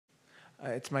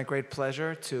It's my great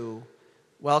pleasure to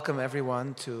welcome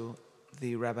everyone to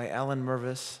the Rabbi Allan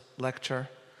Mirvis lecture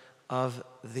of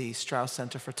the Strauss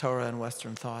Center for Torah and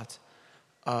Western Thought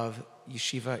of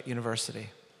Yeshiva University.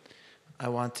 I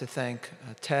want to thank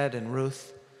Ted and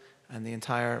Ruth and the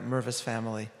entire Mirvis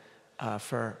family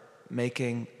for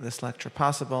making this lecture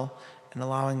possible and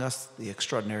allowing us the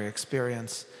extraordinary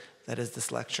experience that is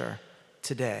this lecture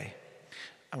today.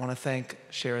 I want to thank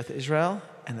Shereth Israel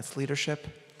and its leadership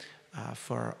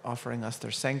for offering us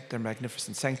their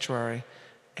magnificent sanctuary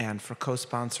and for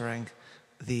co-sponsoring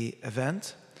the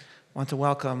event. I want to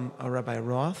welcome Rabbi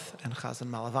Roth and Chazan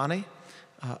Malavani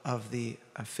of the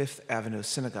Fifth Avenue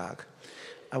Synagogue.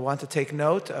 I want to take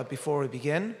note, before we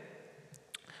begin,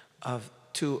 of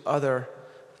two other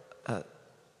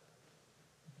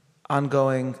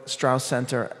ongoing Strauss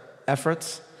Center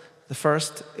efforts. The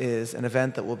first is an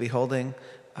event that we'll be holding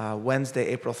Wednesday,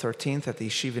 April 13th at the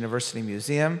Yeshiva University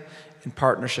Museum in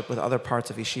partnership with other parts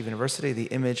of Yeshiva University, the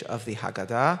image of the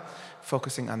Haggadah,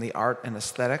 focusing on the art and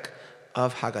aesthetic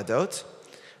of Haggadot.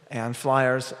 And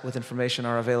flyers with information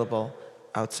are available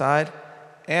outside.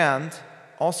 And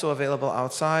also available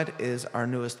outside is our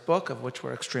newest book, of which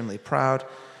we're extremely proud,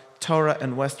 Torah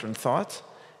and Western Thought,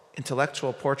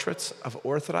 Intellectual Portraits of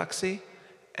Orthodoxy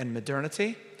and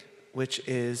Modernity, which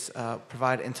is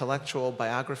provide intellectual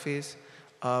biographies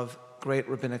of great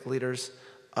rabbinic leaders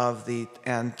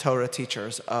and Torah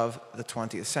teachers of the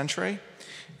 20th century.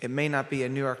 It may not be a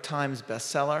New York Times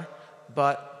bestseller,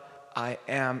 but I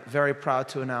am very proud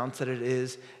to announce that it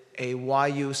is a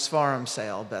YU Svarim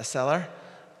sale bestseller.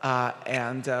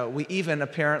 And we even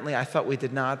apparently, I thought we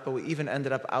did not, but we even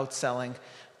ended up outselling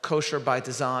Kosher by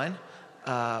Design,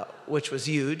 which was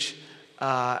huge.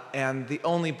 And the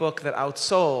only book that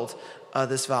outsold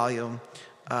this volume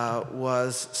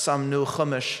was some new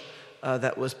Chumash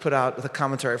that was put out with a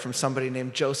commentary from somebody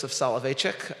named Joseph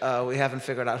Soloveitchik. We haven't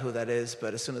figured out who that is,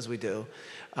 but as soon as we do,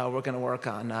 we're going to work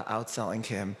on outselling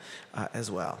him as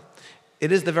well.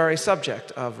 It is the very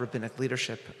subject of rabbinic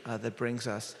leadership that brings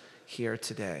us here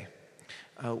today.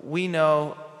 We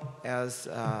know, as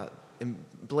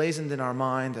emblazoned in our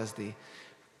mind as the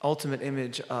ultimate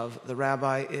image of the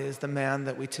rabbi, is the man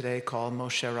that we today call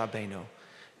Moshe Rabbeinu.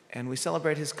 And we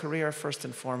celebrate his career first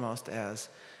and foremost as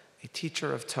a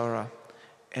teacher of Torah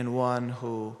and one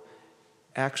who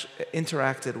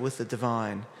interacted with the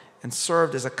divine and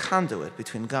served as a conduit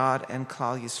between God and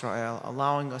Klal Yisrael,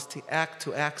 allowing us to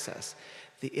access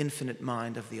the infinite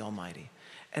mind of the Almighty.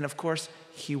 And of course,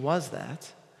 he was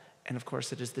that, and of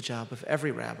course it is the job of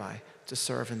every rabbi to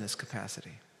serve in this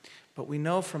capacity. But we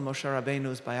know from Moshe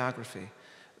Rabbeinu's biography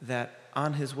that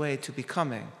on his way to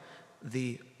becoming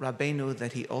the Rabbeinu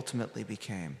that he ultimately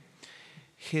became,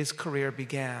 his career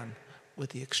began with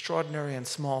the extraordinary and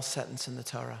small sentence in the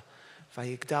Torah,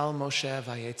 Vayigdal Moshe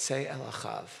vayetze el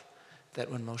achav, that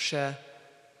when Moshe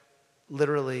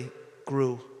literally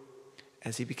grew,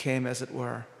 as he became, as it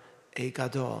were, a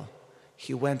gadol,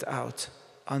 he went out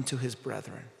unto his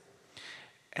brethren.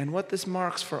 And what this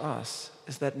marks for us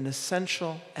is that an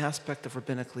essential aspect of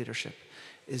rabbinic leadership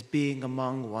is being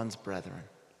among one's brethren.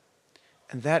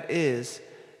 And that is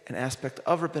an aspect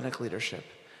of rabbinic leadership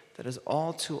that is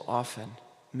all too often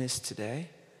missed today,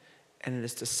 and it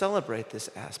is to celebrate this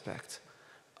aspect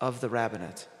of the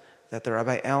rabbinate that the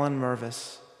Rabbi Allan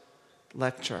Mirvis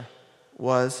lecture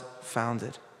was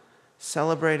founded,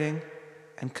 celebrating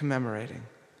and commemorating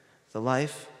the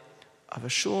life of a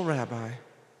shul rabbi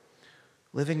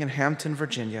living in Hampton,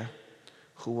 Virginia,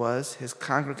 who was his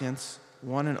congregants'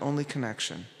 one and only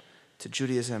connection to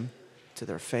Judaism, to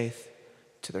their faith,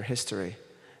 to their history,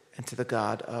 and to the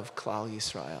God of Klal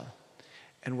Yisrael.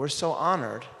 And we're so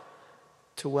honored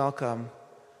to welcome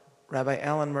Rabbi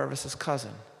Allan Mirvis'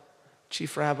 cousin,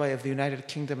 Chief Rabbi of the United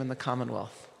Kingdom and the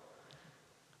Commonwealth,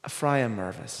 Ephraim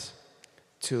Mirvis,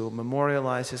 to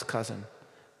memorialize his cousin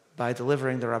by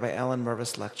delivering the Rabbi Allan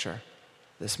Mirvis lecture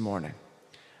this morning.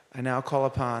 I now call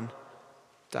upon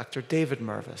Dr. David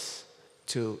Mirvis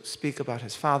to speak about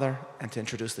his father and to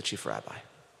introduce the Chief Rabbi.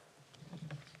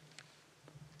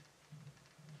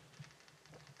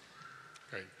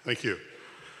 Great, thank you.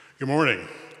 Good morning.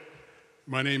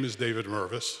 My name is David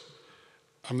Mirvis.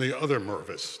 I'm the other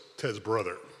Mirvis, Ted's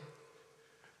brother.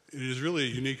 It is really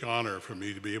a unique honor for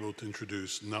me to be able to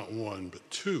introduce not one, but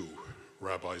two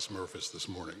Rabbis Mirvis this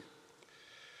morning.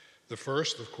 The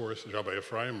first, of course, is Rabbi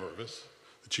Ephraim Mirvis,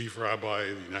 the Chief Rabbi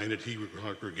of the United Hebrew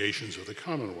Congregations of the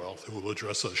Commonwealth, who will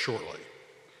address us shortly.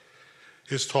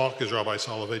 His talk, as Rabbi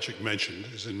Soloveitchik mentioned,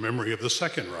 is in memory of the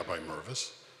second Rabbi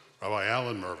Mirvis, Rabbi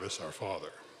Allan Mirvis, our father.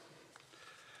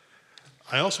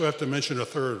 I also have to mention a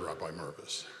third Rabbi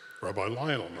Mirvis, Rabbi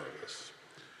Lionel Mirvis.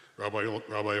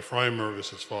 Rabbi Ephraim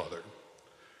Mirvis' father.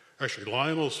 Actually,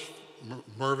 Lionel's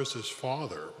Mirvis'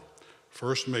 father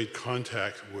first made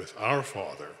contact with our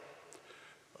father.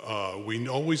 We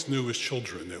always knew as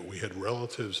children that we had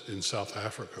relatives in South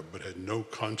Africa but had no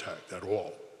contact at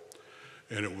all.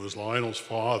 And it was Lionel's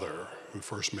father who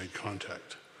first made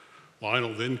contact.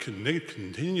 Lionel then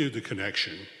continued the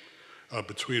connection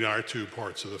between our two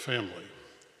parts of the family.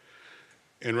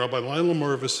 And Rabbi Lionel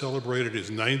Mirvis celebrated his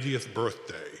 90th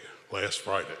birthday last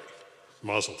Friday.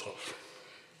 Mazel tov.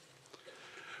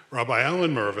 Rabbi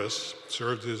Allan Mirvis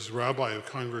served as rabbi of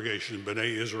Congregation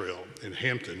B'nai Israel in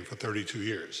Hampton for 32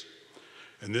 years.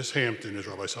 And this Hampton, as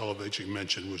Rabbi Soloveitchik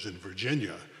mentioned, was in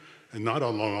Virginia and not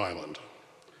on Long Island.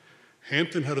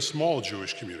 Hampton had a small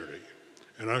Jewish community,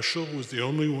 and our shul was the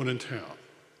only one in town.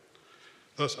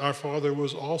 Thus, our father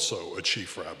was also a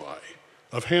chief rabbi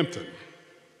of Hampton.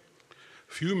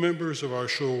 Few members of our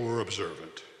shul were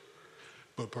observant,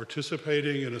 but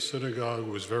participating in a synagogue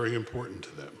was very important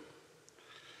to them.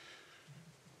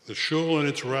 The shul and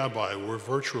its rabbi were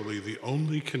virtually the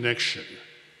only connection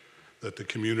that the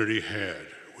community had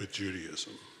with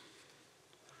Judaism.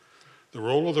 The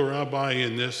role of the rabbi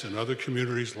in this and other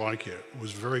communities like it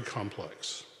was very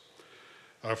complex.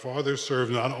 Our father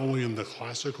served not only in the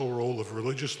classical role of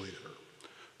religious leader,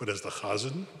 but as the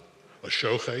chazan, a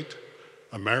shochet,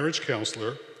 a marriage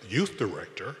counselor, youth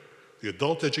director, the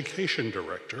adult education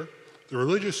director, the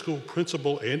religious school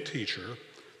principal and teacher,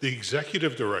 the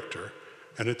executive director,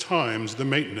 and at times the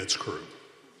maintenance crew.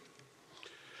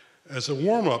 As a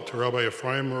warm-up to Rabbi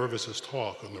Ephraim Mirvis'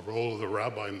 talk on the role of the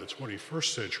rabbi in the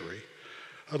 21st century,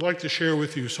 I'd like to share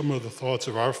with you some of the thoughts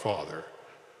of our father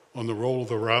on the role of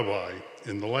the rabbi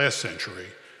in the last century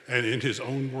and in his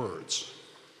own words.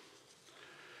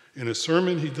 In a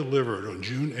sermon he delivered on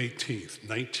June 18th,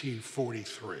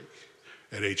 1943,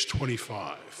 at age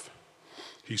 25,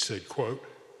 he said, quote,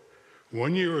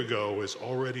 "1 year ago has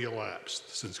already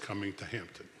elapsed since coming to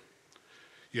Hampton.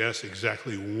 Yes,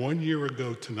 exactly 1 year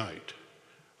ago tonight,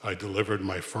 I delivered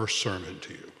my first sermon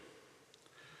to you.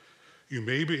 You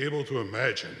may be able to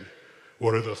imagine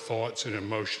what are the thoughts and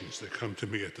emotions that come to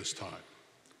me at this time.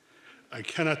 I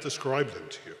cannot describe them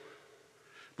to you,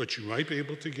 but you might be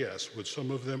able to guess what some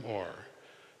of them are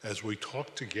as we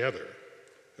talk together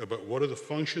about what are the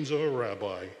functions of a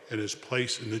rabbi and his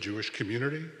place in the Jewish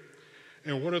community,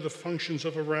 and what are the functions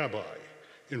of a rabbi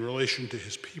in relation to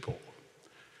his people,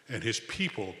 and his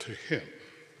people to him.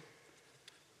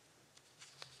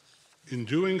 In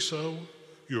doing so,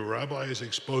 your rabbi is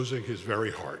exposing his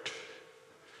very heart,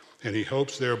 and he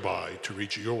hopes thereby to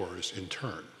reach yours in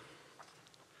turn."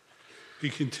 He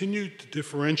continued to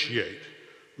differentiate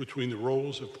between the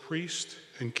roles of priest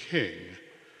and king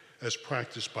as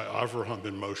practiced by Avraham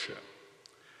and Moshe.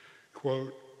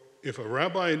 Quote, "If a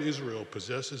rabbi in Israel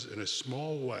possesses in a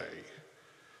small way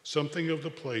something of the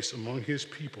place among his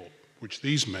people which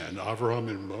these men, Avraham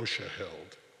and Moshe,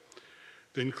 held,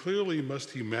 then clearly must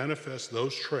he manifest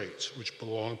those traits which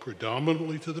belong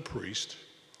predominantly to the priest,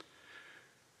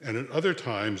 and at other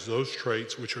times those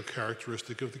traits which are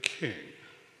characteristic of the king.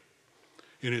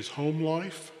 In his home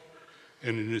life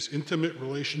and in his intimate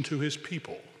relation to his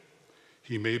people,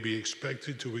 he may be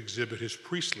expected to exhibit his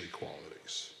priestly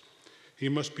qualities. He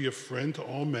must be a friend to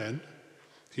all men.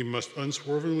 He must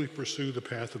unswervingly pursue the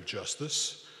path of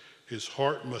justice. His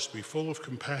heart must be full of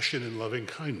compassion and loving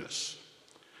kindness.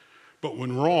 But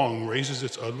when wrong raises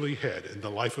its ugly head in the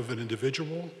life of an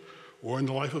individual or in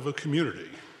the life of a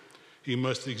community, he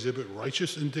must exhibit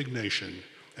righteous indignation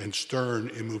and stern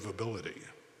immovability.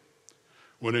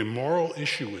 When a moral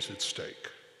issue is at stake,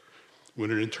 when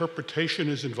an interpretation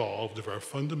is involved of our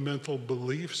fundamental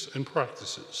beliefs and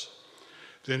practices,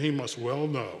 then he must well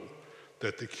know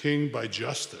that the king by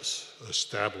justice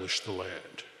established the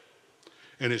land,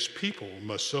 and his people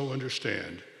must so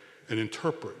understand and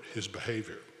interpret his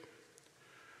behavior."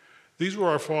 These were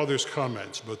our father's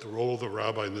comments about the role of the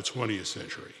rabbi in the 20th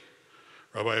century.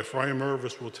 Rabbi Ephraim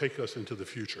Mirvis will take us into the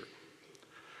future.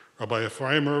 Rabbi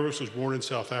Ephraim Mirvis was born in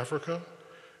South Africa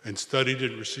and studied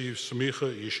and received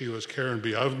smicha at Yeshivas Keren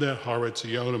B'Yavneh, Har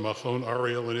Etzion, and Machon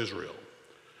Ariel in Israel.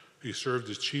 He served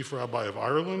as chief rabbi of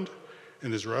Ireland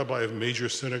and as rabbi of major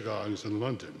synagogues in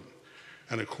London.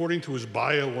 And according to his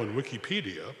bio on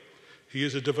Wikipedia, he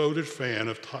is a devoted fan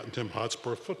of Tottenham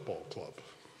Hotspur Football Club.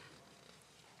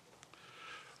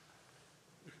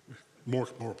 More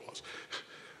applause.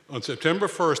 On September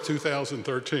 1st,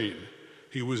 2013,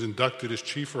 he was inducted as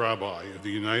chief rabbi of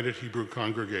the United Hebrew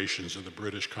Congregations of the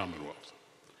British Commonwealth.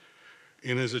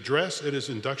 In his address at his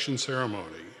induction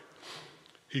ceremony,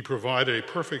 he provided a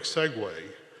perfect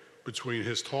segue between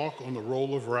his talk on the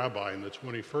role of rabbi in the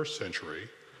 21st century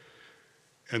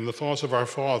and the thoughts of our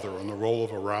father on the role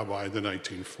of a rabbi in the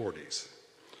 1940s.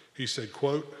 He said,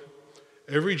 quote,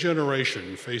 "Every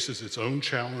generation faces its own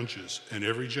challenges, and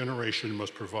every generation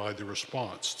must provide the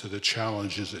response to the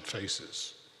challenges it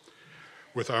faces.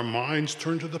 With our minds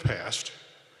turned to the past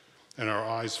and our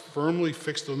eyes firmly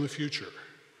fixed on the future,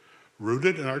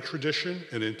 rooted in our tradition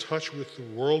and in touch with the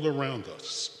world around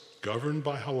us, governed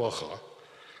by halacha,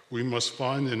 we must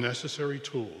find the necessary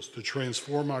tools to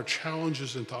transform our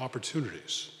challenges into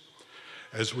opportunities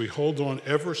as we hold on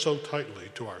ever so tightly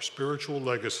to our spiritual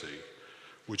legacy,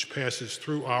 which passes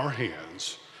through our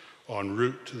hands en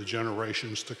route to the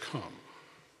generations to come."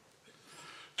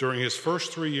 During his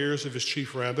first 3 years of his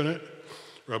chief rabbinate,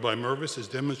 Rabbi Mirvis has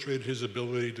demonstrated his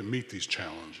ability to meet these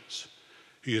challenges.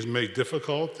 He has made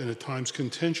difficult and at times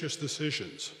contentious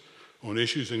decisions on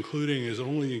issues including, as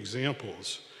only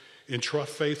examples,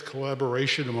 intra-faith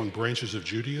collaboration among branches of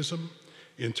Judaism,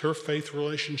 interfaith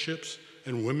relationships,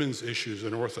 and women's issues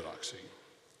in Orthodoxy.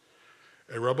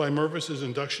 At Rabbi Mirvis'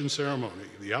 induction ceremony,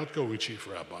 the outgoing chief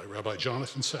rabbi, Rabbi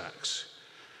Jonathan Sachs,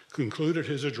 concluded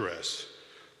his address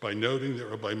by noting that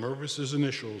Rabbi Mirvis'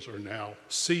 initials are now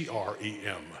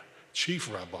CREM,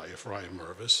 Chief Rabbi Ephraim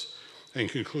Mirvis,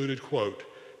 and concluded, quote,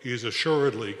 "He is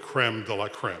assuredly creme de la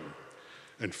creme."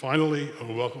 And finally, I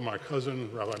will welcome my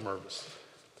cousin, Rabbi Mirvis.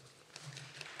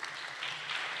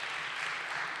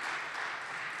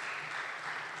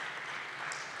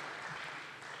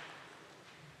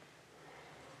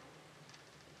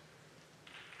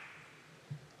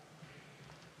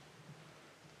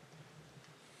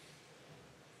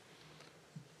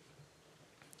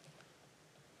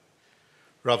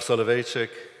 Rav Soloveitchik,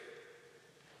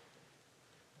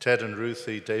 Ted and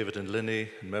Ruthie, David and Linny,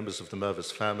 and members of the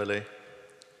Mirvis family,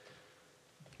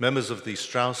 members of the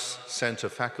Strauss Center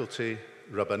faculty,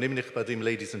 Rabbanim Nichbadim,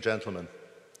 ladies and gentlemen.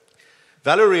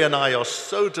 Valerie and I are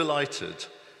so delighted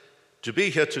to be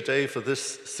here today for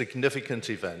this significant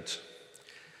event.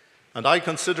 And I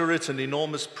consider it an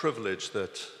enormous privilege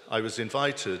that I was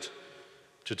invited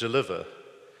to deliver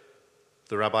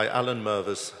the Rabbi Allan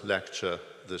Mirvis lecture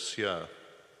this year.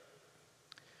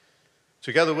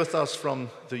 Together with us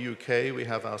from the UK, we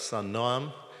have our son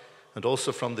Noam, and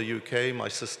also from the UK, my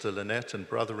sister Lynette and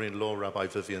brother-in-law Rabbi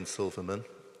Vivian Silverman.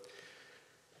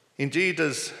 Indeed,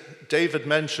 as David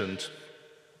mentioned,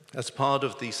 as part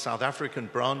of the South African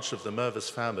branch of the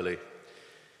Mirvis family,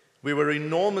 we were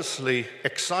enormously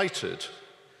excited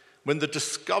when the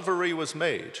discovery was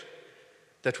made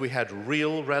that we had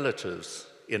real relatives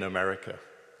in America,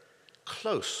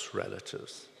 close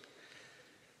relatives.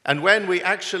 And when we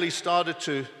actually started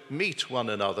to meet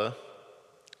one another,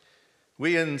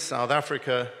 we in South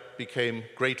Africa became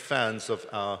great fans of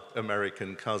our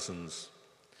American cousins.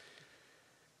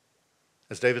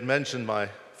 As David mentioned,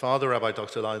 my father, Rabbi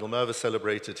Dr. Lionel Mirvis,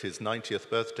 celebrated his 90th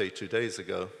birthday 2 days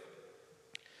ago,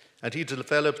 and he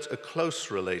developed a close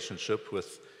relationship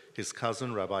with his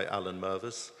cousin, Rabbi Allan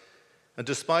Mirvis, and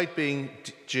despite being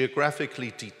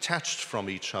geographically detached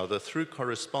from each other through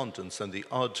correspondence and the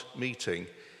odd meeting,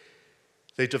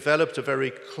 they developed a very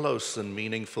close and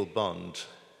meaningful bond.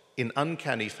 In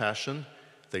uncanny fashion,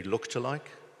 they looked alike,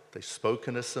 they spoke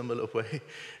in a similar way,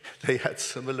 they had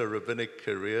similar rabbinic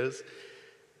careers.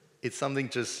 It's something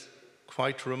just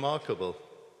quite remarkable.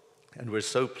 And we're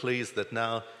so pleased that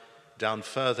now, down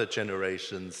further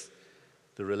generations,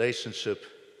 the relationship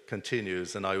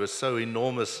continues. And I was so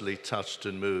enormously touched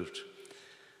and moved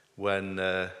when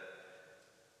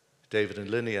David and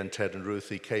Linny and Ted and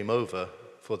Ruthie came over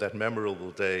for that memorable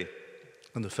day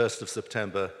on the 1st of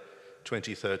September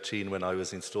 2013 when I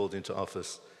was installed into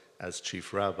office as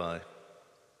Chief Rabbi.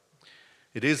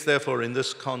 It is therefore in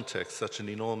this context such an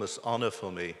enormous honor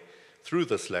for me through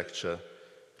this lecture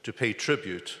to pay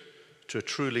tribute to a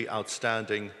truly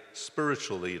outstanding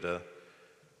spiritual leader,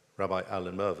 Rabbi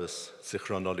Allan Mirvis,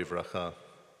 Zichrono Livracha.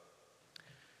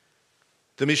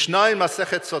 The Mishnah in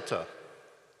Masechet Sotah,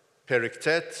 Perek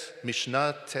Tet,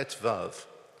 Mishnah Tet Vav,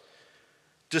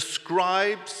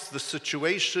 describes the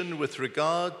situation with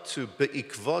regard to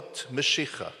Be'ikvot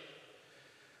Meshicha,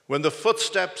 when the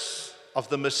footsteps of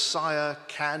the Messiah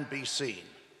can be seen,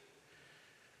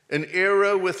 an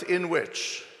era within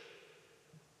which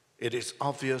it is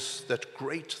obvious that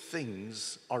great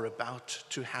things are about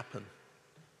to happen.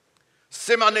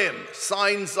 Simanim,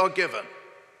 signs are given.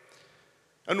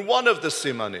 And one of the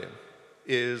simanim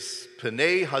is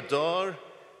Pnei Hador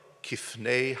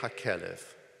Kifnei HaKelev.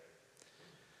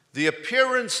 The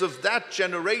appearance of that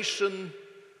generation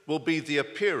will be the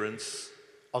appearance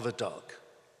of a dog.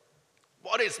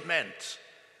 What is meant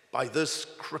by this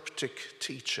cryptic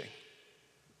teaching?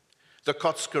 The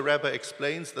Kotzker Rebbe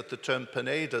explains that the term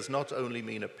Panei does not only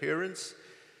mean appearance,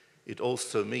 it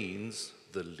also means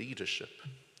the leadership.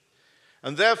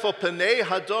 And therefore, Pnei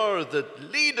Hador, the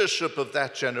leadership of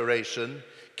that generation,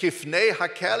 Kifnei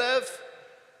HaKelev,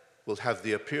 will have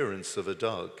the appearance of a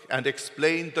dog. And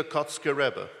explained the Kotzker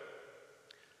Rebbe.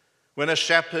 When a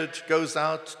shepherd goes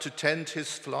out to tend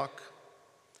his flock,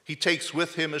 he takes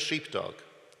with him a sheepdog.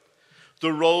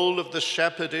 The role of the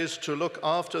shepherd is to look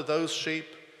after those sheep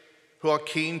who are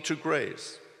keen to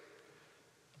graze,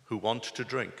 who want to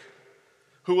drink,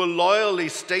 who will loyally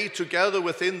stay together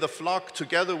within the flock,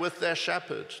 together with their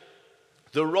shepherd.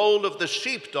 The role of the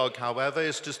sheepdog, however,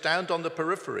 is to stand on the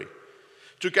periphery,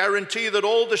 to guarantee that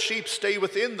all the sheep stay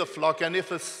within the flock, and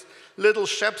if a little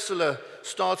shepsela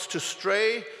starts to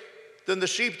stray, then the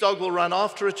sheepdog will run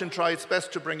after it and try its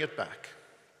best to bring it back.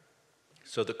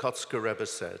 So the Kotzker Rebbe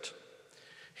said,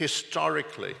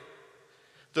 historically,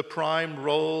 the prime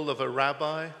role of a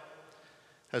rabbi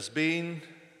has been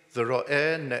the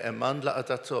ro'eh ne'eman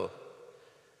la'adato,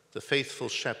 the faithful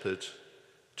shepherd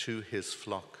to his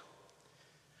flock.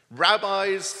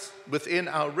 Rabbis within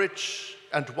our rich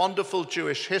and wonderful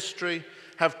Jewish history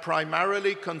have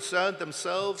primarily concerned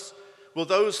themselves with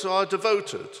those who are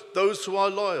devoted, those who are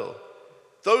loyal,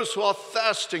 those who are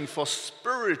thirsting for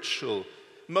spiritual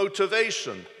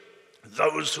motivation,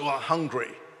 those who are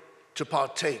hungry to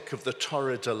partake of the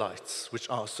Torah delights which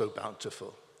are so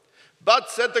bountiful. But,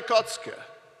 said the Kotzker,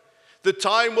 the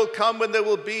time will come when there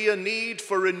will be a need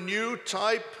for a new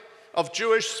type of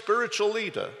Jewish spiritual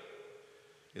leader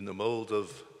in the mold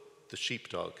of the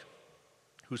sheepdog,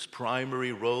 whose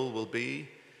primary role will be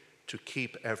to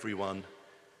keep everyone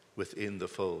within the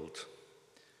fold.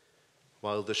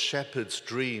 While the shepherd's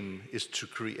dream is to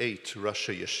create Rosh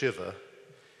Yeshiva,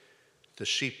 the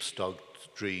sheepdog's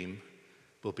dream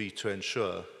will be to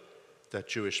ensure that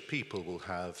Jewish people will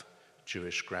have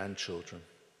Jewish grandchildren.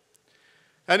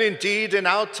 And indeed, in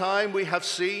our time, we have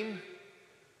seen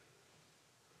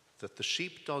that the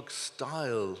sheepdog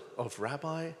style of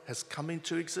rabbi has come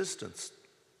into existence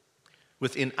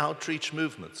within outreach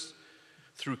movements,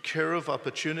 through kiruv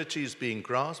opportunities being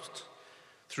grasped,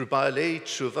 through Baalei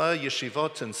Tshuva,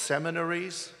 yeshivot, and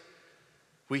seminaries.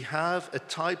 We have a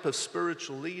type of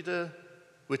spiritual leader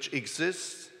which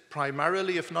exists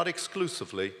primarily, if not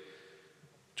exclusively,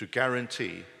 to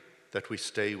guarantee that we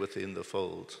stay within the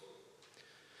fold.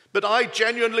 But I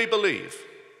genuinely believe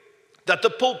that the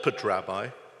pulpit rabbi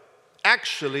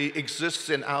actually exists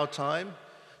in our time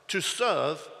to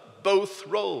serve both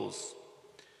roles.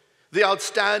 The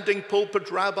outstanding pulpit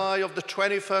rabbi of the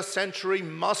 21st century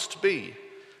must be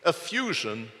a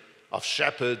fusion of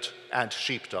shepherd and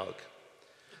sheepdog.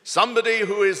 Somebody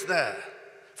who is there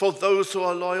for those who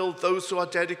are loyal, those who are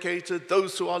dedicated,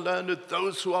 those who are learned,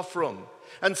 those who are frum,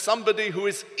 and somebody who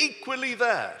is equally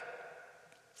there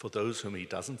for those whom he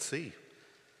doesn't see.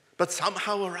 But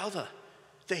somehow or other,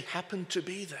 they happen to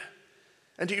be there.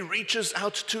 And he reaches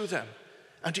out to them,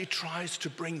 and he tries to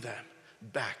bring them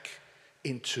back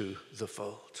into the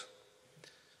fold.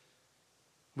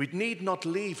 We need not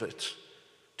leave it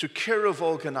to kiruv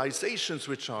organizations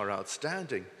which are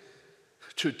outstanding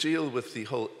to deal with the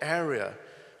whole area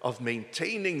of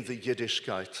maintaining the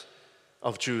Yiddishkeit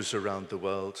of Jews around the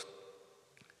world.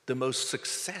 The most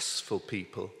successful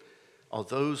people are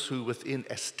those who within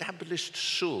established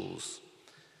shuls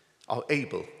are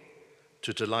able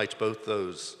to delight both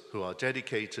those who are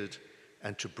dedicated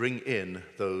and to bring in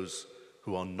those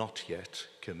who are not yet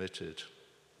committed.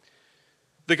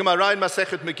 The Gemara in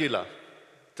Masechet Megillah,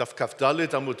 Daf Kaf Daled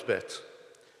Amud Bet,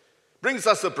 brings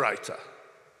us a brighter.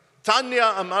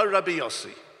 Tanya Amar Rabbi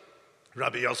Yossi.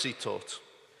 Rabbi Yossi taught,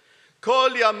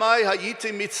 Kol yamai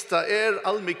hayiti mitzta'er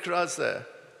al mikra zeh.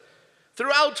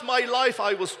 Throughout my life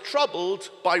I was troubled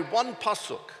by one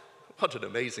pasuk. What an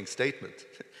amazing statement.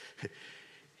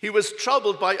 He was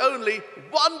troubled by only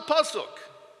one pasuk.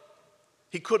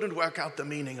 He couldn't work out the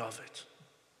meaning of it.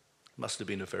 Must have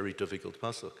been a very difficult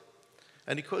pasuk.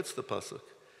 And he quotes the pasuk.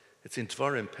 It's in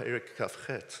Dvarim Perek Kaf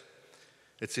Chet.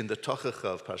 It's in the Tochacha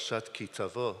of Parshat Ki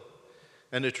Tavo.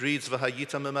 And it reads,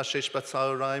 V'hayita memashesh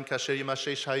b'tzaorayim kasher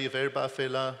yimashesh hayiver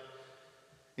ba'afela.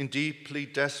 In deeply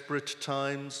desperate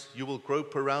times, you will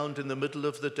grope around in the middle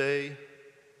of the day,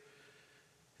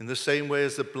 in the same way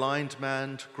as a blind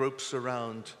man gropes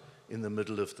around in the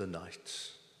middle of the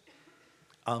night.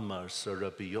 Amar, so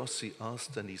Rabbi Yossi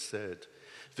asked and he said,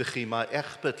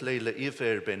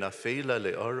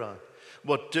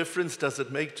 what difference does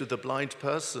it make to the blind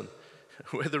person,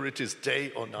 whether it is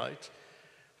day or night?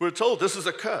 We're told this is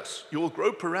a curse. You will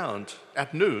grope around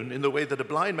at noon in the way that a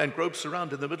blind man gropes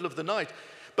around in the middle of the night.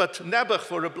 But nebuch,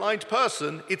 for a blind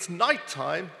person, it's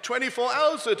nighttime 24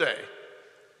 hours a day.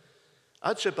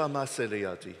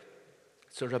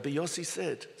 So Rabbi Yossi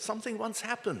said, something once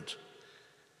happened.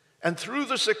 And through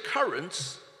this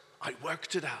occurrence, I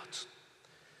worked it out.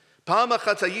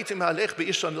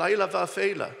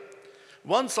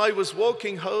 Once I was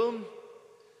walking home,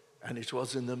 and it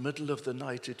was in the middle of the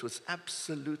night. It was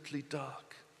absolutely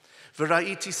dark. And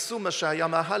I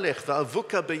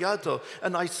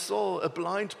saw a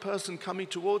blind person coming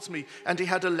towards me, and he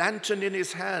had a lantern in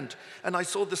his hand. And I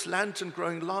saw this lantern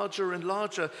growing larger and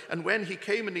larger. And when he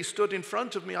came and he stood in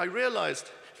front of me, I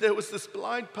realized there was this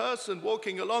blind person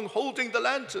walking along holding the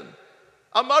lantern.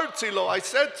 Amarti lo, I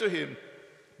said to him,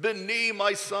 Beni,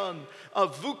 my son,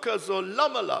 avuka zo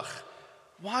lamalach.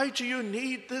 Why do you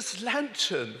need this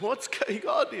lantern? What's going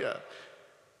on here?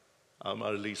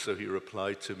 Amar li, so he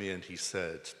replied to me and he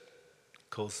said,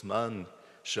 Kozman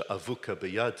she'avuka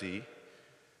beyadi.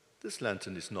 This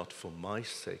lantern is not for my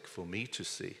sake, for me to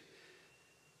see.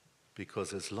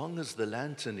 Because as long as the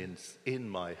lantern is in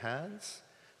my hands,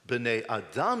 B'nei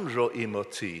Adam ro'im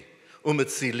oti,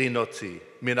 u'metzilin oti,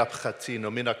 min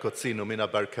ha'pchatin, min ha'kotzin, min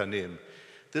ha'barkanim.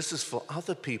 This is for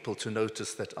other people to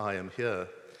notice that I am here.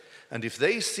 And if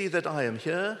they see that I am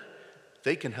here,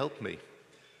 they can help me.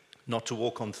 Not to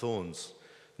walk on thorns,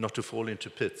 not to fall into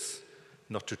pits,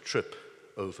 not to trip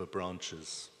over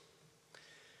branches.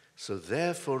 So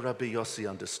therefore Rabbi Yossi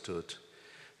understood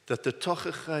that the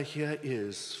tochecha here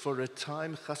is for a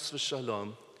time, chas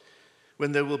v'shalom,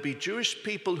 when there will be Jewish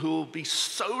people who will be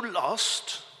so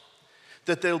lost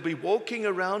that they'll be walking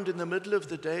around in the middle of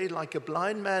the day like a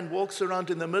blind man walks around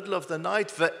in the middle of the night,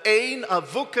 ve'ein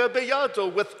avuka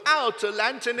beyado, without a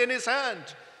lantern in his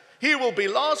hand. He will be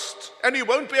lost and he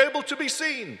won't be able to be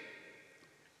seen.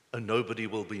 And nobody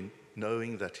will be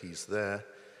knowing that he's there,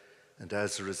 and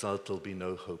as a result there'll be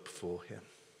no hope for him.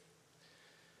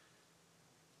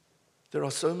 There are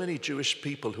so many Jewish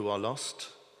people who are lost.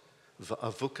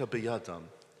 Va'avuka beyadam.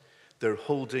 They're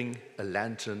holding a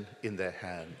lantern in their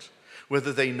hand.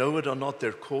 Whether they know it or not,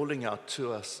 they're calling out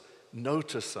to us,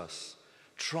 notice us,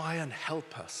 try and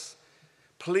help us.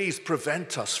 Please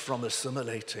prevent us from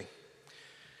assimilating.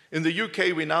 In the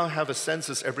UK, we now have a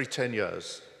census every 10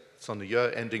 years. It's on the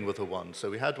year ending with a 1. So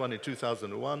we had one in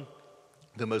 2001.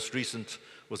 The most recent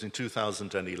was in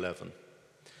 2011.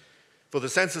 For the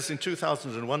census in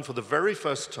 2001, for the very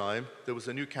first time, there was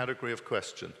a new category of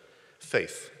question,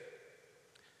 faith.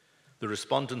 The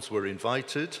respondents were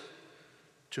invited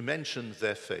to mention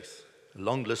their faith, a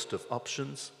long list of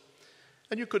options,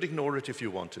 and you could ignore it if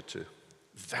you wanted to.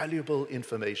 Valuable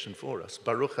information for us.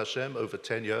 Baruch Hashem, over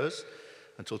 10 years,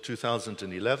 until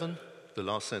 2011, the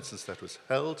last census that was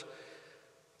held,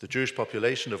 the Jewish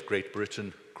population of Great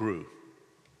Britain grew.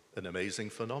 An amazing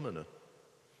phenomenon.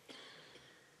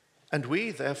 And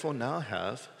we, therefore, now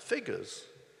have figures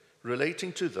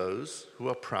relating to those who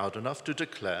are proud enough to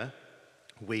declare,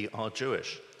 we are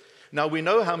Jewish. Now, we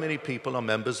know how many people are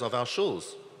members of our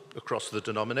shuls across the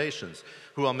denominations,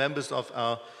 who are members of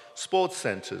our sports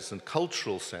centers and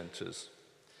cultural centers.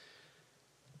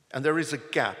 And there is a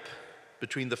gap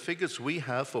between the figures we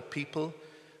have for people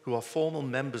who are formal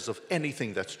members of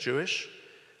anything that's Jewish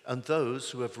and those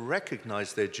who have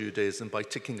recognized their Judaism by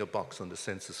ticking a box on the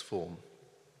census form.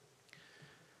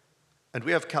 And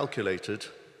we have calculated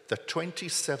that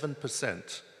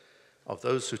 27% of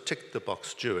those who ticked the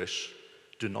box Jewish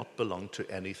do not belong to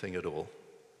anything at all,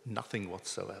 nothing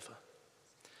whatsoever.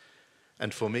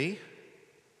 And for me,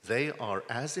 they are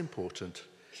as important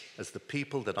as the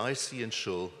people that I see in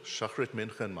shul, Shachrit,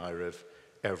 Mincha, and Ma'ariv,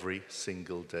 every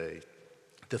single day.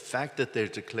 The fact that they're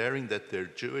declaring that they're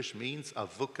Jewish means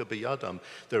avuka biyadam.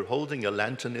 They're holding a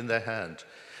lantern in their hand.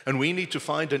 And we need to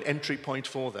find an entry point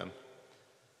for them.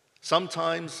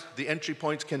 Sometimes the entry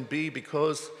point can be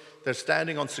because they're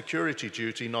standing on security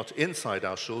duty, not inside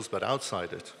our shuls, but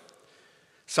outside it.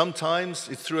 Sometimes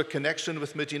it's through a connection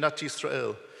with Medinat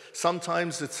Yisrael.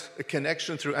 Sometimes it's a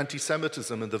connection through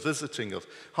anti-Semitism and the visiting of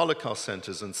Holocaust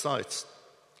centers and sites.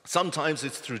 Sometimes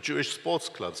it's through Jewish sports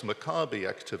clubs, Maccabi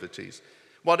activities.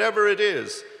 Whatever it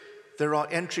is, there are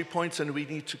entry points, and we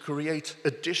need to create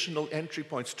additional entry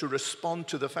points to respond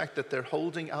to the fact that they're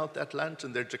holding out that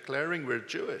lantern, they're declaring we're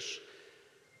Jewish,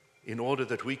 in order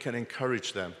that we can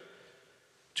encourage them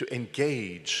to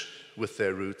engage with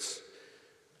their roots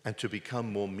and to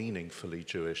become more meaningfully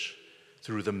Jewish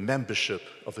through the membership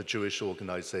of a Jewish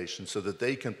organization, so that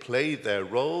they can play their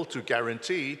role to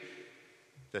guarantee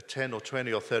that 10 or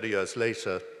 20 or 30 years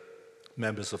later,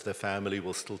 members of their family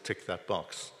will still tick that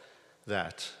box,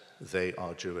 that they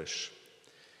are Jewish.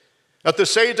 At the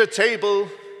Seder table,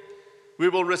 we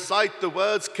will recite the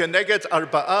words, Keneged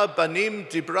Arba'a Banim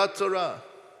Dibra Torah.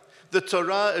 The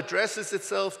Torah addresses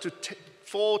itself to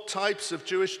 4 types of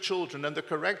Jewish children, and the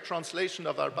correct translation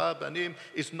of Arba Banim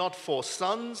is not 4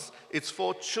 sons, it's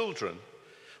 4 children.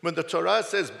 When the Torah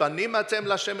says, Banim atem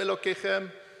l'Hashem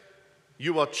Elokechem,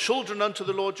 you are children unto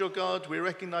the Lord your God, we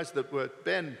recognize that word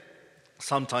ben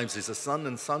sometimes is a son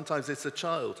and sometimes it's a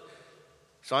child.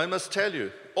 So I must tell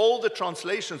you, all the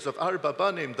translations of Arba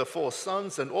Banim, the 4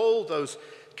 sons, and all those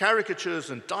caricatures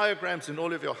and diagrams in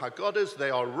all of your Haggadahs, they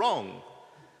are wrong.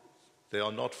 They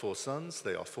are not 4 sons,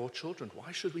 they are 4 children.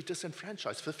 Why should we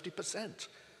disenfranchise 50%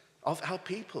 of our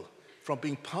people from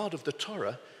being part of the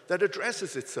Torah that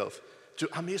addresses itself to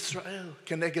Am Yisrael?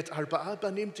 Keneged Arba'a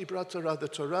Banim Dibra Torah. The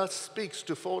Torah speaks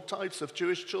to 4 types of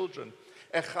Jewish children.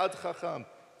 Echad Chacham,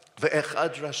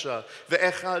 ve'echad Rasha,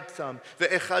 ve'echad Tam,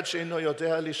 ve'echad She'eno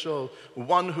Yodea Lishol.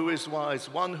 One who is wise,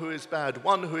 one who is bad,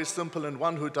 one who is simple, and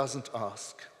one who doesn't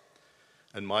ask.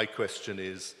 And my question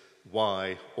is,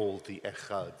 why all the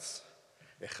Echads?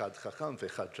 Echad Chacham,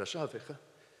 ve'echad Rasha, ve'echad.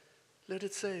 Let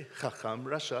it say, Chacham,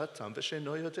 Rasha, Tam,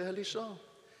 ve'She'eno Yodea Lishol.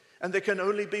 And there can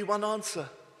only be one answer,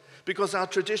 because our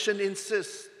tradition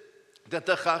insists that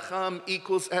the Chacham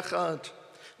equals Echad.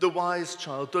 The wise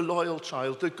child, the loyal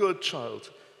child, the good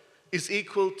child is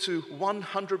equal to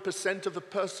 100% of a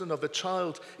person, of a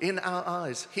child in our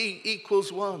eyes. He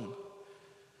equals 1.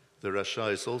 The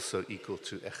Rasha is also equal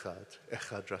to Echad,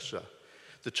 Echad Rasha.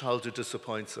 The child who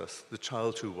disappoints us, the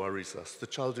child who worries us, the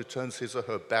child who turns his or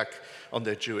her back on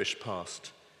their Jewish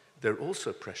past. They're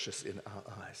also precious in our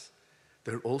eyes.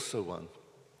 They're also 1.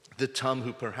 The Tam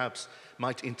who perhaps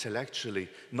might intellectually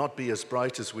not be as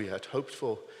bright as we had hoped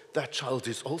for, that child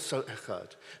is also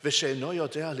Echad. V'she'eno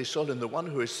yodea lishol, and the one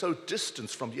who is so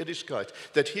distant from Yiddishkeit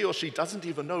that he or she doesn't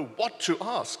even know what to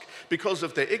ask because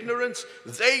of their ignorance,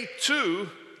 they too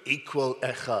equal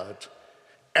Echad.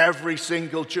 Every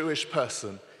single Jewish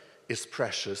person is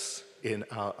precious in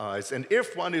our eyes. And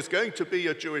if one is going to be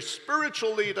a Jewish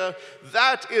spiritual leader,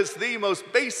 that is the most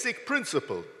basic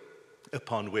principle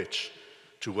upon which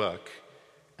to work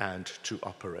and to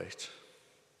operate.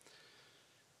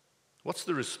 What's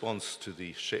the response to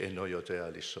the She'eno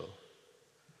Yodea Lishol?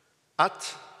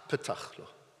 At petach lo.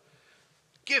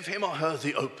 Give him or her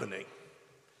the opening.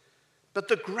 But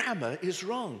the grammar is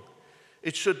wrong.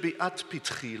 It should be at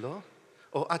pitchi lo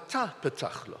or ata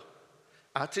petach lo.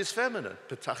 At is feminine,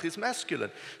 petach is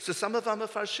masculine. So some of our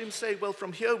Mefarshim say, well,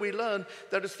 from here we learn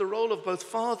that it's the role of both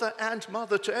father and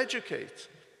mother to educate.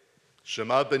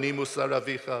 Shema b'ni musar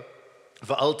avicha,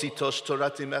 v'al titosh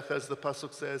torat imecha, as the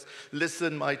pasuk says.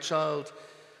 Listen, my child,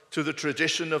 to the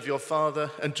tradition of your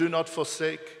father, and do not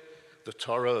forsake the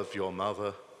Torah of your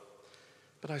mother.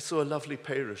 But I saw a lovely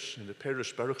perush in the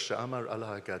perush Baruch She'amar al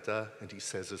Haggadah, and he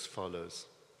says as follows: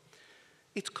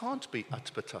 it can't be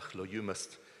at petach lo, you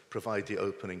must provide the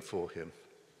opening for him,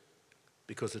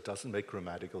 because it doesn't make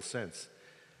grammatical sense.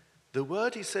 The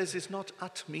word, he says, is not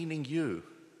at meaning you.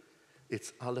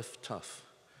 It's aleph taf.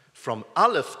 From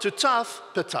aleph to taf,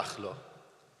 petach lo.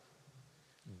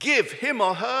 Give him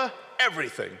or her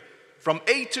everything, from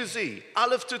A to Z,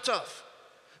 aleph to taf.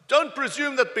 Don't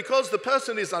presume that because the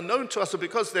person is unknown to us, or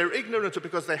because they're ignorant, or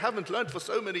because they haven't learned for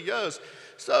so many years,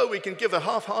 so we can give a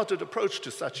half-hearted approach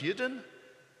to such yidden.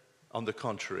 On the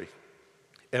contrary,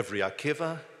 every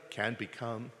Akiva can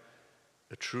become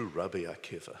a true Rabbi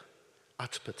Akiva.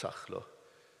 At petach lo.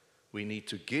 We need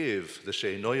to give the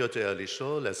She'eno Yodea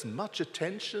Lishol as much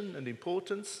attention and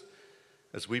importance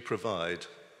as we provide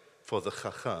for the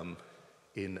Chacham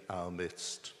in our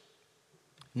midst.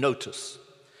 Notice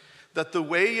that the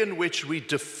way in which we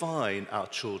define our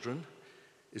children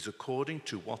is according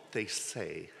to what they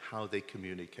say, how they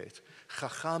communicate.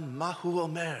 Chacham mahu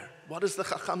omer. What does the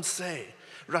Chacham say?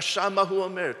 Rasha mahu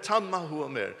omer. Tam mahu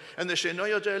omer. And the She'eno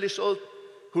Yodea Lishol,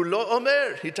 hu lo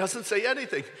omer. He doesn't say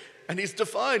anything. And he's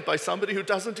defined by somebody who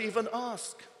doesn't even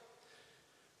ask.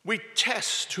 We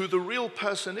test who the real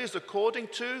person is according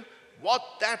to what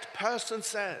that person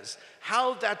says,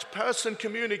 how that person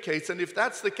communicates. And if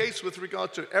that's the case with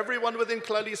regard to everyone within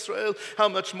Klal Yisrael, how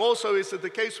much more so is it the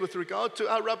case with regard to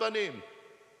our Rabbanim?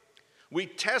 We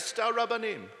test our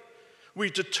Rabbanim. We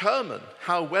determine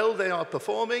how well they are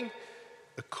performing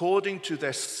according to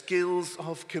their skills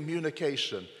of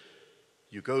communication.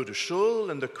 You go to shul,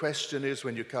 and the question is,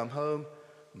 when you come home,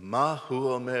 Mahu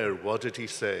Omer, what did he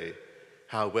say?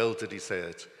 How well did he say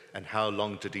it? And how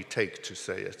long did he take to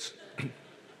say it?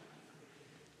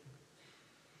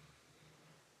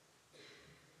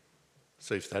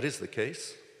 So if that is the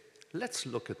case, let's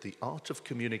look at the art of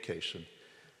communication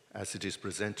as it is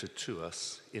presented to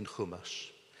us in Chumash.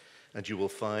 And you will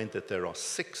find that there are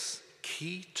 6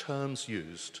 key terms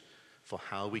used for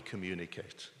how we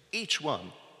communicate, each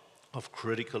one of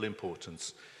critical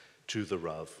importance to the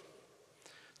Rav.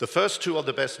 The first two are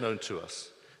the best known to us,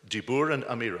 Dibur and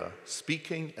Amira,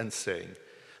 speaking and saying.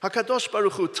 HaKadosh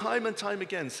Baruch Hu, time and time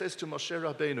again, says to Moshe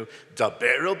Rabbeinu,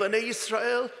 Daber el b'nei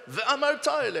Yisrael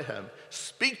ve'amarta elehem.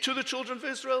 Speak to the children of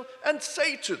Israel and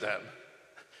say to them.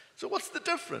 So what's the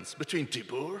difference between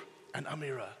Dibur and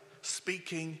Amira?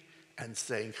 Speaking and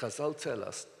saying. Chazal tell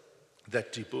us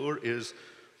that Dibur is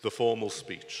the formal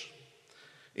speech.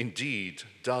 Indeed,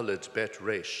 Dalet, Bet,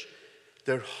 Resh,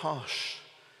 they're harsh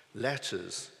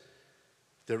letters.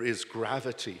 There is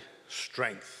gravity,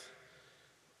 strength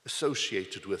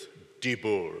associated with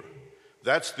Dibur.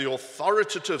 That's the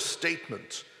authoritative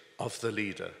statement of the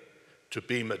leader, to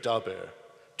be medaber,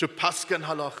 to pasken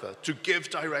halacha, to give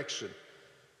direction,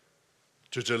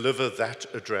 to deliver that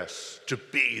address, to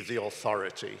be the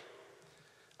authority.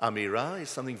 Amira is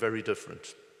something very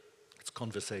different. It's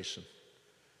conversation.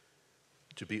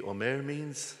 To be omer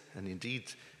means, and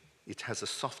indeed it has a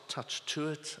soft touch to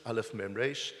it, aleph mem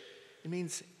resh, it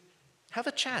means have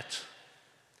a chat.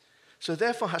 So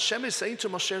therefore Hashem is saying to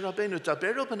Moshe Rabbeinu,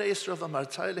 Daberu b'nei Yisrael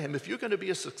v'amarta elehem, if you're going to be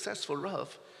a successful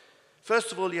Rav,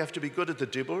 first of all you have to be good at the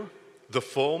dibur, the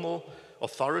formal,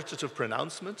 authoritative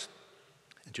pronouncement,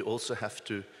 and you also have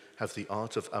to have the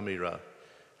art of Amira.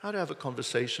 How to have a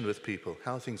conversation with people.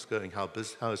 How are things going? How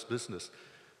is business?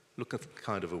 Look at the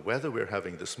kind of a weather we're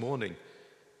having this morning.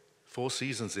 4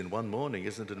 seasons in one morning,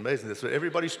 isn't it amazing? That's what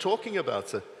everybody's talking about.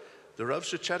 So the Rav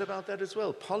should chat about that as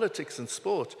well. Politics and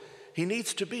sport. He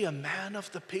needs to be a man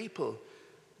of the people.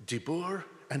 Dibur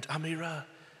and Amira.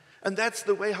 And that's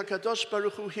the way HaKadosh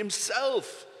Baruch Hu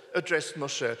himself addressed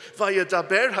Moshe.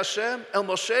 Vayadaber Hashem el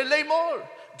Moshe lemor.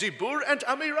 Dibur and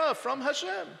Amira from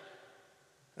Hashem.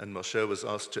 And Moshe was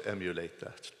asked to emulate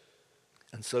that.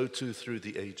 And so too through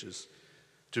the ages.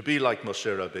 To be like Moshe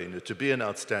Rabbeinu, to be an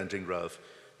outstanding Rav,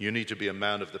 you need to be a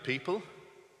man of the people,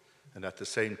 and at the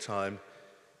same time,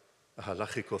 a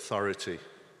halachic authority,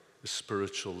 a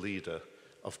spiritual leader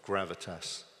of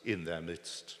gravitas in their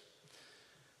midst.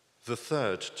 The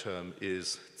third term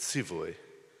is tzivoy,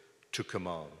 to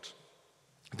command.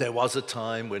 There was a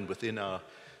time when within our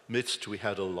midst we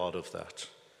had a lot of that.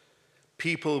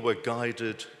 People were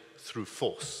guided through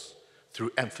force,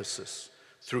 through emphasis,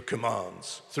 through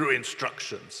commands, through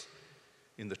instructions.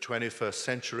 In the 21st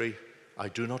century, I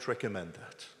do not recommend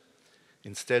that.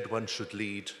 Instead, one should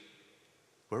lead,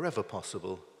 wherever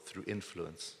possible, through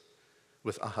influence.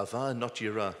 With ahava, not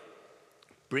yira.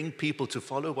 Bring people to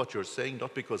follow what you're saying,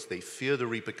 not because they fear the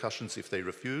repercussions if they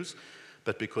refuse,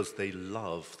 but because they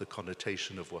love the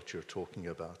connotation of what you're talking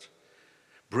about.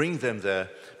 Bring them there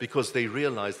because they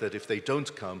realize that if they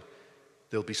don't come,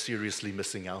 they'll be seriously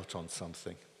missing out on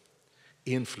something.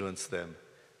 Influence them,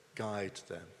 guide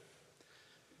them.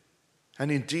 And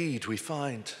indeed, we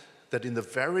find that in the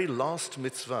very last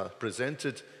mitzvah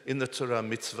presented in the Torah,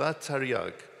 mitzvah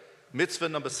Taryag, mitzvah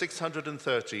number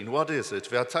 613, what is it?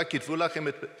 Ve'ata kitvu lachem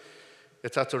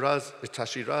et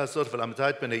hashira azot v'lamda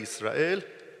et bnei Yisrael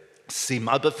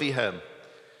sima b'fihem.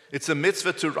 It's a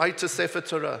mitzvah to write a Sefer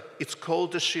Torah. It's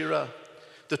called a Shirah.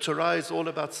 The Torah is all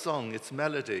about song, it's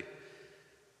melody.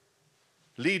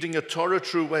 Leading a Torah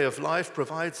true way of life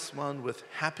provides one with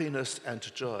happiness and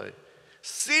joy.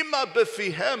 Sima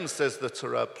b'fihem, says the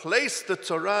Torah. Place the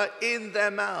Torah in their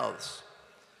mouths.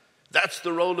 That's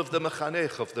the role of the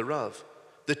mechanech, of the Rav,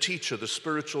 the teacher, the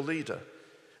spiritual leader.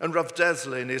 And Rav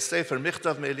Dezle in his Sefer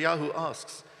Michtav Me'Eliyahu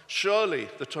asks, surely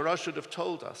the Torah should have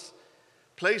told us,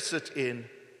 place it in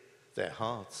their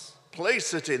hearts,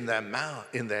 place it in their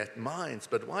minds.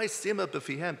 But why Sima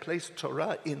b'fihem, place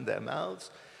Torah in their mouths?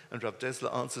 And Rav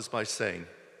Dezler answers by saying,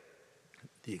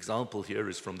 the example here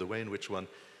is from the way in which one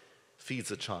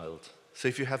feeds a child. So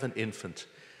if you have an infant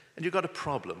and you've got a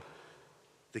problem,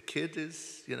 the kid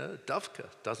is, davka,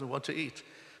 doesn't want to eat.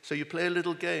 So you play a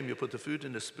little game, you put the food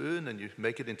in a spoon and you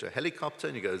make it into a helicopter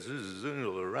and you go zoom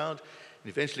all around and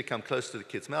eventually come close to the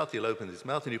kid's mouth, he'll open his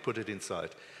mouth and you put it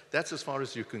inside. That's as far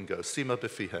as you can go, sima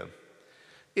b'fihem.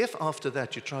 If after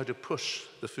that you try to push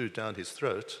the food down his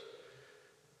throat,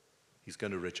 he's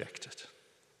going to reject it.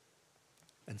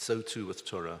 And so too with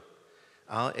Torah.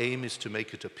 Our aim is to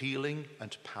make it appealing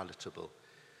and palatable,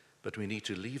 but we need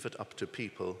to leave it up to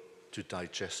people to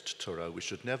digest Torah. We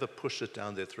should never push it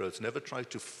down their throats, never try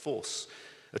to force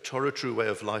a Torah true way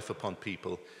of life upon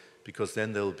people, because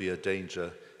then there will be a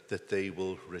danger that they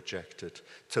will reject it.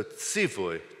 So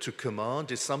tzivoy, to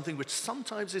command, is something which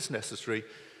sometimes is necessary,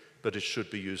 but it should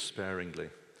be used sparingly.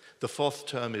 The fourth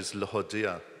term is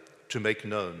lahodia, to make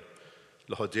known.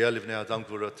 Lahodia livnei adam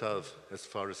gvurotav, as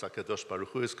far as HaKadosh Baruch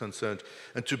Hu is concerned.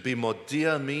 And to be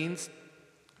modia means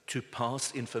to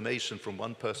pass information from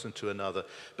one person to another.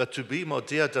 But to be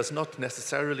modia does not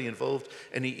necessarily involve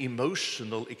any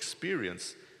emotional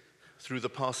experience through the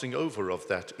passing over of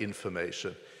that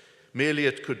information. Merely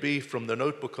it could be from the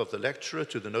notebook of the lecturer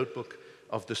to the notebook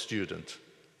of the student.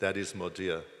 That is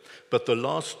modia. But the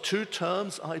last two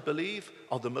terms, I believe,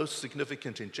 are the most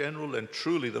significant in general and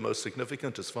truly the most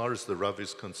significant as far as the Rav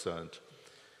is concerned.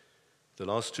 The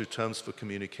last two terms for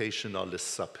communication are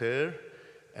lesaper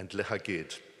and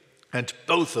lehagid. And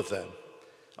both of them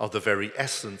are the very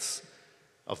essence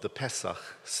of the Pesach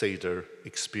Seder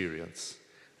experience.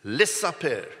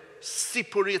 Lesaper,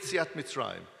 sipur yetziat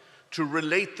Mitzrayim, to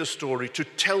relate the story, to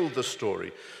tell the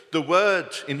story. The word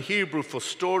in Hebrew for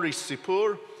story,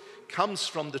 sipur, comes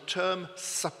from the term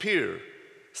sapir,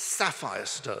 sapphire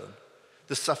stone.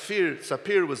 The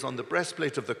sapphire was on the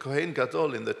breastplate of the Kohen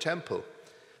Gadol in the temple.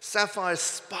 Sapphire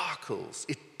sparkles,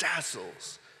 it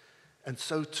dazzles. And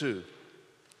so too,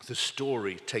 the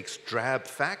story takes drab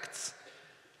facts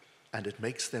and it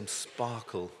makes them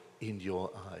sparkle in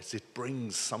your eyes. It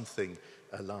brings something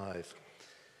alive.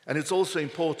 And it's also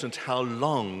important how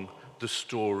long the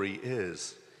story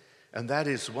is. And that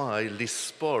is why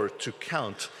lispor, to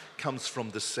count, comes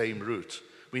from the same root.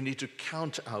 We need to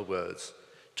count our words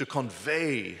to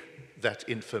convey that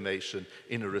information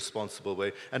in a responsible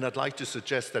way. And I'd like to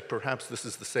suggest that perhaps this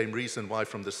is the same reason why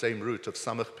from the same root of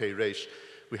samach pei resh,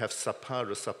 we have sapar,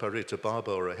 a saparit, a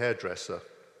barber or a hairdresser.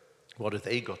 What have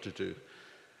they got to do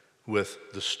with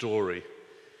the story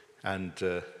and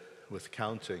with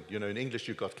counting? You know, in English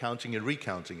you've got counting and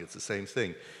recounting. It's the same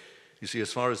thing. You see,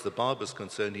 as far as the barber is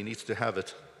concerned, he needs to have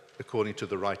it according to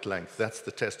the right length. That's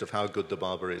the test of how good the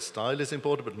barber is. Style is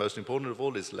important, but most important of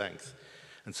all is length.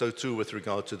 And so too with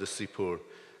regard to the sipur.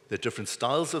 There are different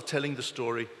styles of telling the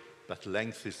story, but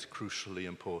length is crucially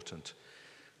important.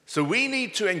 So we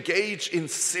need to engage in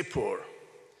sipur.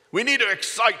 We need to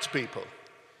excite people.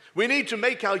 We need to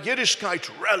make our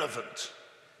Yiddishkeit relevant.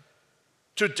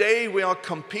 Today we are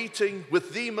competing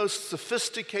with the most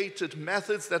sophisticated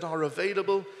methods that are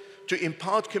available to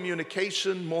impart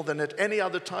communication more than at any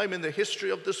other time in the history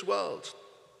of this world.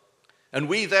 And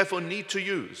we therefore need to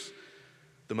use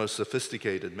the most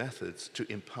sophisticated methods to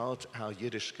impart our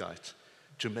Yiddishkeit,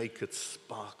 to make it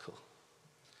sparkle.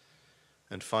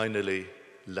 And finally,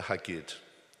 lahagid.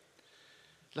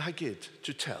 Lahagid,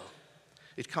 to tell.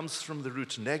 It comes from the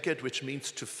root neged, which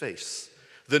means to face.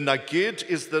 The nagid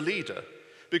is the leader,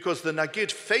 because the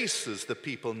nagid faces the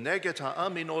people, neged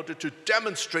ha'am, in order to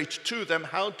demonstrate to them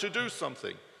how to do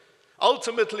something.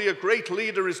 Ultimately, a great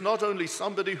leader is not only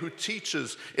somebody who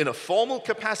teaches in a formal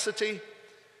capacity,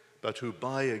 but who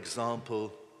by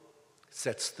example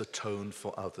sets the tone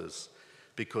for others,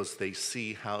 because they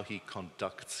see how he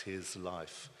conducts his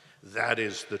life. That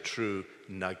is the true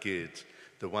nagid,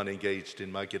 the one engaged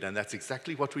in magid. And that's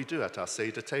exactly what we do at our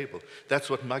Seder table. That's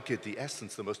what magid, the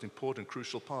essence, the most important,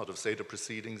 crucial part of Seder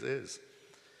proceedings is.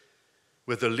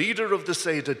 Where the leader of the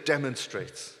Seder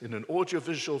demonstrates in an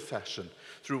audiovisual fashion,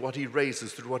 through what he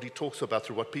raises, through what he talks about,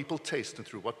 through what people taste, and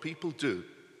through what people do.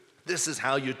 This is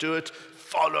how you do it.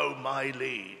 Follow my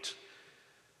lead.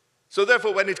 So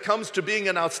therefore, when it comes to being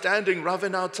an outstanding Rav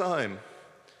in our time,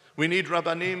 we need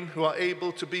Rabbanim who are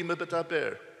able to be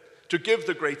mebedaber, to give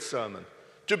the great sermon,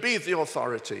 to be the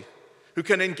authority, who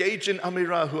can engage in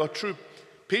amirah, who are true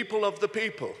people of the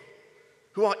people,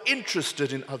 who are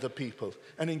interested in other people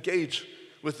and engage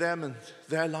with them and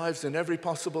their lives in every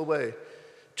possible way,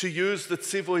 to use the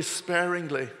tzivoy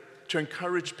sparingly, to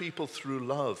encourage people through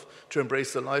love, to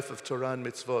embrace the life of Torah and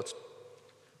mitzvot,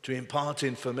 to impart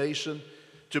information,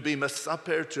 to be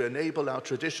mesaper, to enable our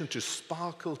tradition to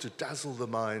sparkle, to dazzle the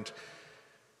mind,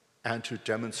 and to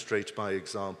demonstrate by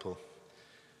example.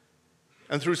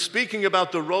 And through speaking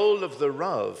about the role of the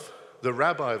Rav, the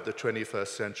rabbi of the 21st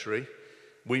century,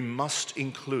 we must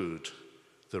include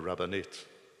the Rabbanit,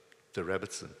 the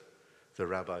Rebbitzin, the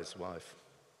rabbi's wife,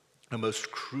 a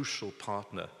most crucial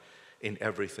partner in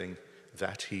everything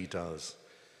that he does.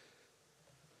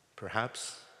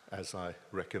 Perhaps, as I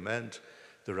recommend,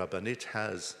 the Rabbanit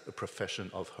has a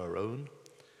profession of her own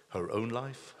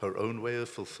life, her own way of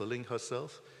fulfilling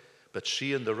herself, but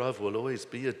she and the Rav will always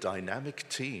be a dynamic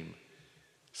team,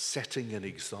 setting an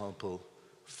example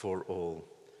for all.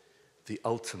 The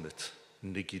ultimate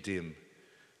nigidim,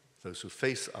 those who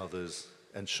face others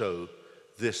and show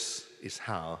this is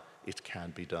how it can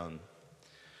be done.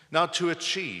 Now, to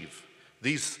achieve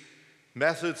these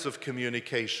methods of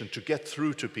communication, to get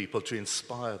through to people, to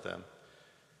inspire them,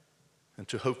 and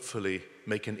to hopefully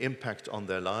make an impact on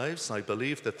their lives, I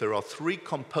believe that there are three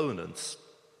components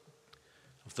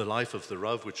of the life of the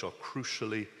Rav which are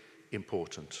crucially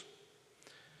important.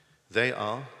 They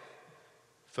are,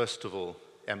 first of all,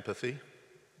 empathy,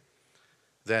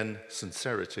 then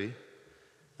sincerity,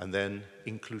 and then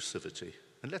inclusivity.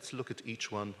 And let's look at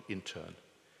each one in turn.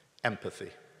 Empathy.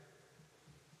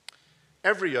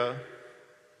 Every year,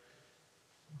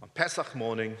 on Pesach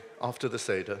morning, after the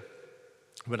Seder,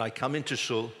 when I come into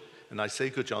Shul and I say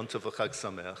Good Yontif v'Chag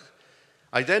Sameach,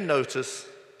 I then notice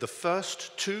the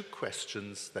first two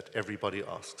questions that everybody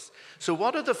asks. So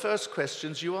what are the first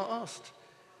questions you are asked?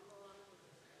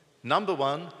 Number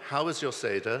one, how was your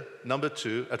Seder? Number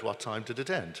two, at what time did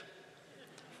it end?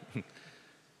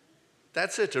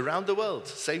 That's it, around the world,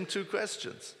 same two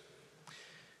questions.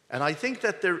 And I think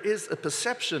that there is a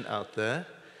perception out there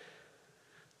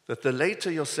that the later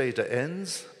your Seder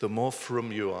ends, the more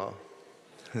frum you are.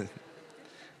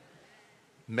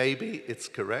 Maybe it's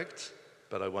correct,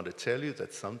 but I want to tell you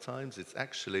that sometimes it's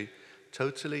actually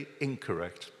totally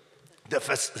incorrect.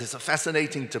 There's a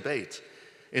fascinating debate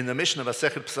in the Mishnah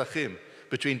Masechet Pesachim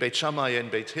between Beit Shammai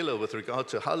and Beit Hillel with regard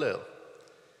to Hallel.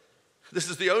 This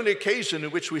is the only occasion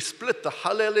in which we split the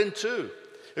Hallel in two.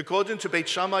 According to Beit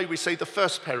Shammai, we say the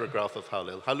first paragraph of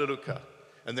Hallel, Hallelujah,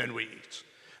 and then we eat.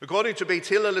 According to Beit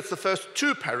Hillel, it's the first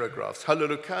two paragraphs,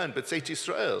 Hallelujah and B'tzeit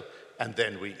Yisrael, and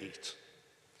then we eat.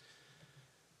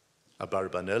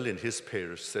 Abarbanel in his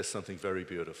Perush says something very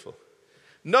beautiful.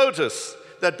 Notice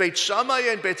that Beit Shammai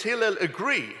and Beit Hillel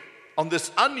agree on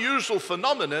this unusual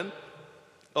phenomenon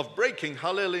of breaking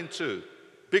Hallel in two,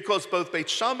 because both Beit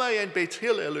Shammai and Beit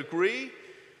Hillel agree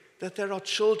that there are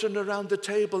children around the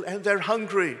table and they're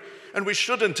hungry and we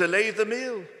shouldn't delay the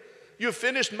meal. You've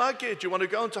finished Maggid, you want to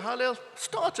go into Hallel?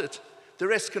 Start it. The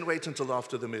rest can wait until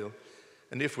after the meal.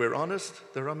 And if we're honest,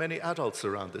 there are many adults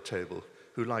around the table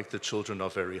who, like the children, are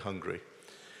very hungry.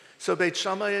 So Beit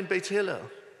Shammai and Beit Hillel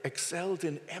excelled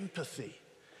in empathy,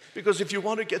 because if you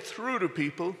want to get through to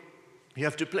people, you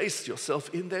have to place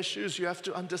yourself in their shoes. You have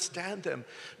to understand them.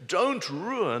 Don't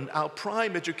ruin our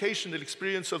prime educational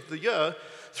experience of the year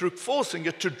through forcing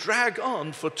it to drag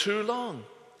on for too long.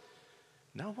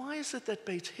 Now, why is it that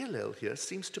Beit Hillel here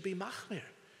seems to be machmir?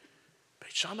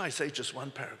 Beit Shammai say just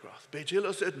one paragraph. Beit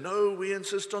Hillel said, no, we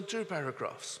insist on two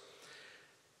paragraphs.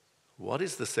 What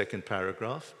is the second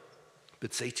paragraph?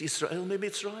 B'tzeit Yisrael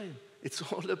miMitzrayim. It's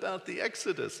all about the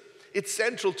Exodus. It's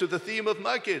central to the theme of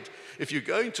Maggid. If you're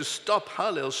going to stop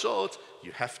Hallel short,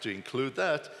 you have to include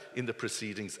that in the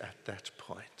proceedings at that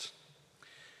point.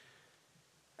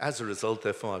 As a result,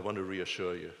 therefore, I want to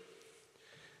reassure you.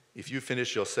 If you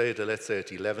finish your Seder, let's say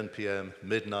at 11 p.m.,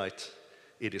 midnight,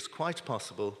 it is quite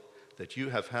possible that you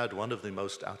have had one of the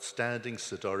most outstanding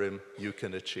Sedorim you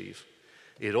can achieve.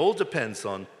 It all depends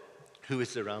on who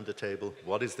is around the table,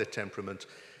 what is their temperament,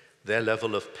 their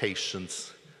level of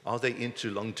patience. Are they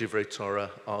into long divrei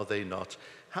Torah? Are they not?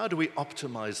 How do we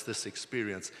optimize this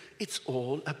experience? It's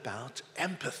all about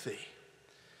empathy.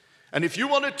 And if you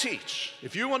want to teach,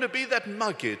 if you want to be that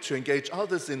Maggid to engage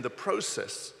others in the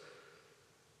process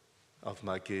of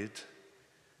Maggid,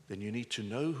 then you need to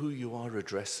know who you are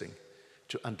addressing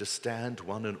to understand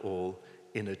one and all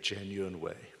in a genuine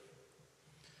way.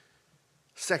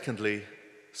 Secondly,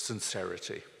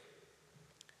 sincerity.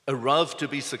 A Rav, to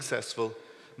be successful,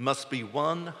 must be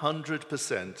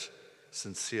 100%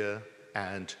 sincere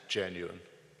and genuine.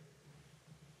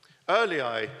 Earlier,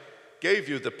 I gave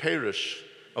you the Perush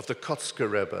of the Kotzker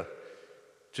Rebbe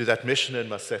to that Mishnah in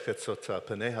Masechet Sotah,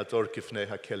 Panei Hador Kifnei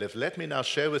HaKelev. Let me now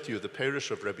share with you the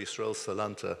Perush of Rabbi Yisrael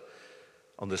Salanta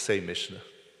on the same Mishnah.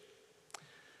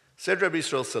 Said Rabbi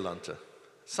Yisrael Salanta,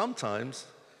 sometimes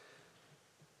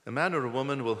a man or a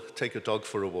woman will take a dog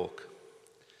for a walk.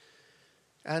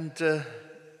 And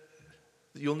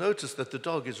you'll notice that the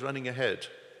dog is running ahead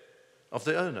of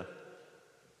the owner,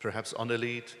 perhaps on a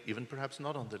lead, even perhaps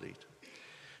not on the lead.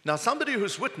 Now, somebody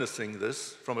who's witnessing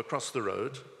this from across the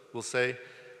road will say,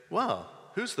 wow,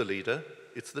 who's the leader?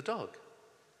 It's the dog.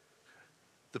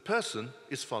 The person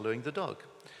is following the dog.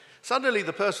 Suddenly,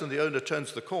 the person, the owner,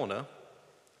 turns the corner.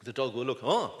 The dog will look,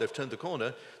 oh, they've turned the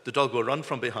corner. The dog will run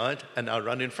from behind and now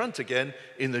run in front again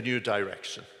in the new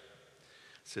direction.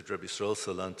 Said Rabbi Yisrael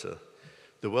Salanta,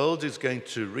 the world is going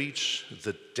to reach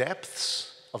the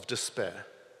depths of despair,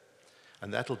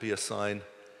 and that'll be a sign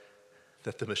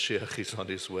that the Mashiach is on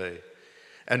his way.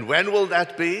 And when will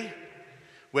that be?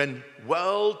 When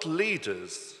world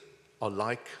leaders are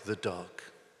like the dog.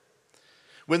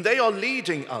 When they are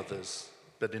leading others,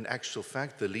 but in actual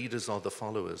fact, the leaders are the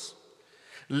followers.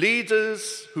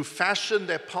 Leaders who fashion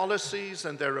their policies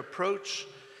and their approach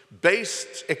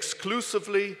based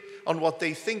exclusively on what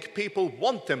they think people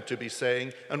want them to be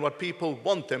saying and what people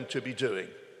want them to be doing.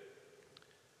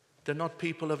 They're not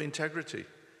people of integrity,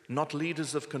 not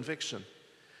leaders of conviction.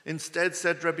 Instead,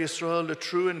 said Rabbi Yisrael, a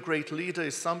true and great leader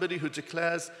is somebody who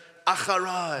declares,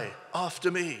 Acharai,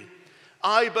 after me.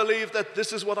 I believe that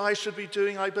this is what I should be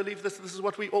doing. I believe this is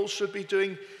what we all should be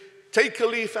doing. Take a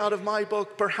leaf out of my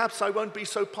book. Perhaps I won't be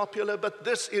so popular, but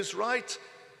this is right.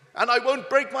 And I won't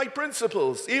break my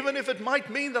principles, even if it might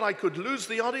mean that I could lose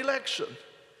the odd election.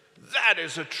 That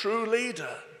is a true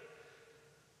leader.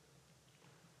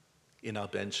 In our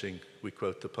benching, we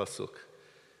quote the pasuk,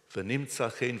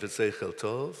 "V'nimtza chen v'zeichel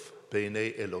tov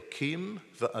b'nei Elokim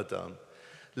v'adam."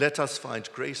 Let us find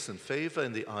grace and favor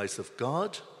in the eyes of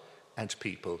God and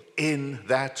people, in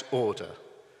that order.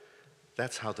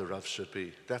 That's how the Rav should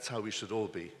be. That's how we should all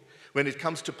be. When it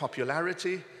comes to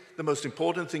popularity, the most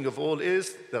important thing of all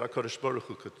is that HaKadosh Baruch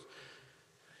Hu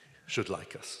should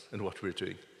like us and what we're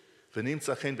doing.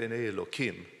 V'nimtza chen b'nei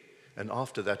Elokim, and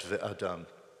after that, v'adam.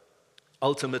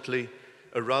 Ultimately,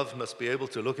 a Rav must be able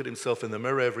to look at himself in the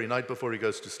mirror every night before he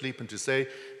goes to sleep and to say,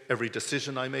 every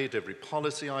decision I made, every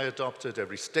policy I adopted,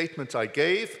 every statement I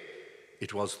gave,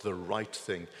 it was the right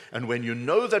thing. And when you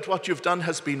know that what you've done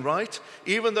has been right,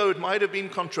 even though it might have been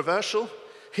controversial,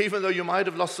 even though you might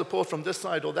have lost support from this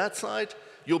side or that side,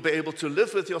 you'll be able to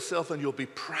live with yourself and you'll be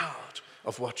proud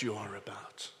of what you are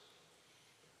about.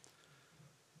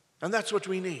 And that's what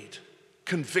we need,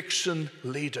 conviction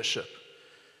leadership.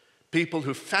 People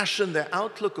who fashion their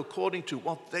outlook according to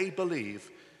what they believe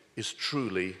is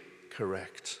truly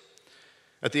correct.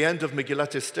 At the end of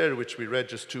Megillat Esther, which we read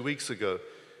just 2 weeks ago,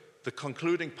 the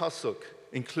concluding pasuk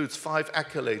includes 5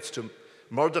 accolades to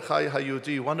Mordechai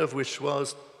HaYehudi, one of which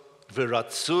was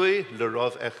V'ratzui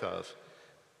l'rov echav.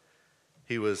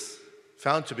 He was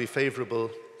found to be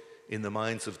favorable in the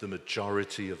minds of the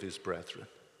majority of his brethren.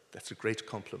 That's a great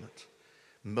compliment.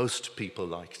 Most people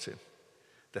liked him.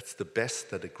 That's the best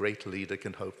that a great leader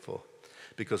can hope for.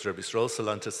 Because Rabbi Yisrael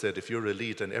Salanta said, if you're a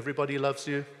leader and everybody loves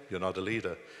you, you're not a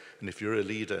leader. And if you're a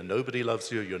leader and nobody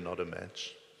loves you, you're not a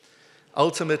match.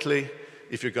 Ultimately,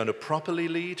 if you're going to properly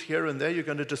lead here and there, you're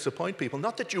going to disappoint people.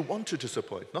 Not that you want to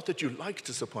disappoint, not that you like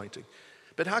disappointing.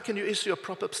 But how can you issue a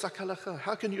proper psak halacha?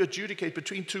 How can you adjudicate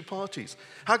between two parties?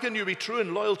 How can you be true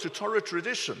and loyal to Torah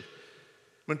tradition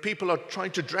when people are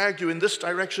trying to drag you in this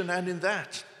direction and in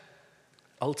that?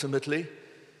 Ultimately,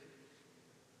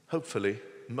 hopefully,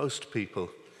 most people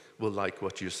will like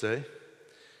what you say.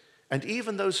 And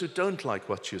even those who don't like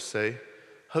what you say,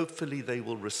 hopefully they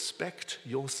will respect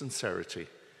your sincerity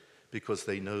because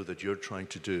they know that you're trying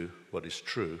to do what is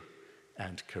true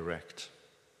and correct.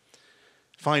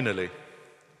 Finally,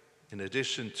 in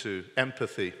addition to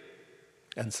empathy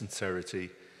and sincerity,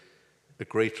 a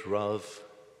great Rav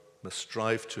must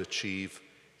strive to achieve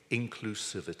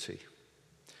inclusivity.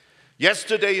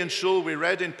 Yesterday in Shul, we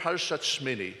read in Parshat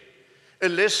Shmini a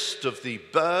list of the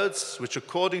birds which,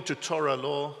 according to Torah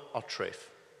law, are treif.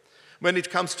 When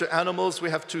it comes to animals, we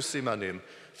have 2 simanim.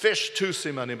 Fish, 2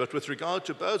 simanim. But with regard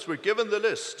to birds, we're given the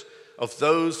list of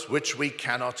those which we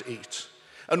cannot eat.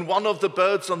 And one of the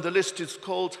birds on the list is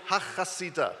called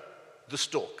HaChasidah, the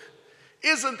stork.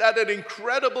 Isn't that an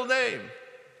incredible name?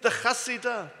 The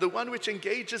Chasidah, the one which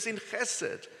engages in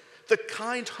chesed, the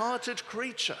kind-hearted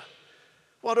creature.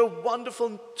 What a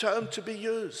wonderful term to be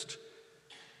used.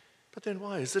 But then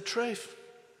why is it treif?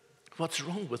 What's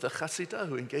wrong with a Chasidah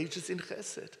who engages in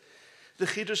chesed? The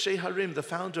Chidushei Harim, the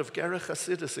founder of Gerech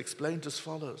Hasidus, explained as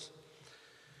follows.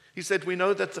 He said, we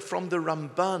know that from the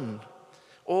Ramban,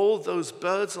 all those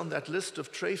birds on that list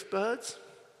of treif birds,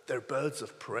 they're birds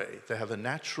of prey. They have a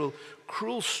natural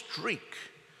cruel streak.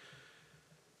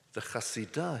 The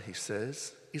Chasidah, he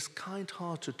says, is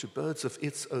kind-hearted to birds of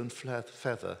its own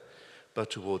feather,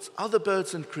 but towards other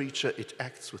birds and creatures, it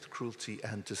acts with cruelty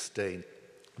and disdain.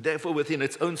 Therefore, within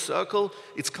its own circle,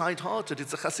 it's kind-hearted,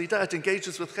 it's a Chasidah, it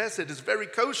engages with chesed, it's very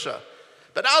kosher.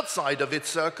 But outside of its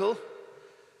circle,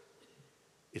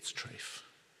 it's treif.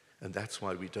 And that's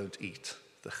why we don't eat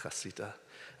the Chasidah.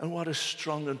 And what a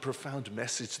strong and profound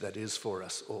message that is for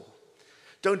us all.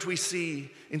 Don't we see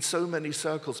in so many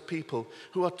circles people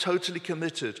who are totally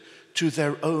committed to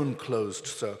their own closed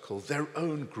circle, their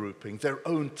own grouping, their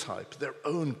own type, their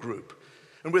own group.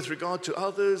 And with regard to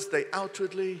others, they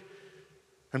outwardly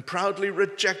and proudly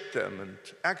reject them and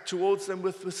act towards them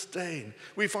with disdain.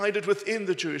 We find it within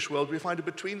the Jewish world. We find it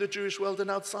between the Jewish world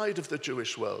and outside of the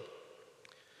Jewish world.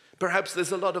 Perhaps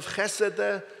there's a lot of chesed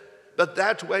there, but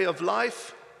that way of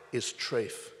life is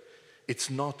treif. It's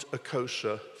not a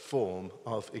kosher form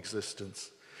of existence.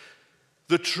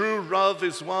 The true Rav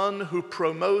is one who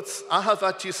promotes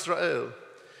Ahavat Yisrael,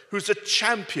 who's a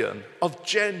champion of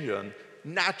genuine,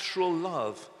 natural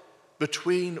love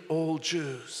between all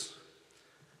Jews,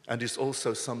 and is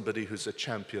also somebody who's a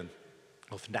champion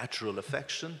of natural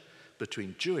affection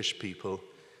between Jewish people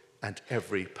and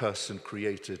every person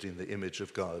created in the image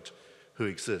of God who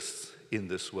exists in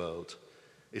this world.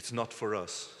 It's not for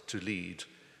us to lead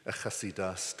a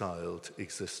Hasidah-styled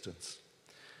existence.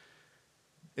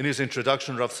 In his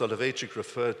introduction, Rav Soloveitchik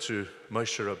referred to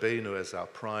Moshe Rabbeinu as our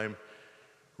prime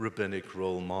rabbinic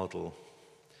role model.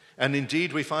 And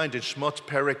indeed, we find in Shmot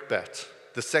Perek Bet,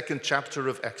 the second chapter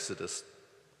of Exodus,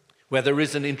 where there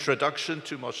is an introduction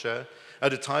to Moshe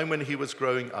at a time when he was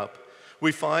growing up,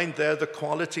 we find there the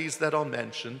qualities that are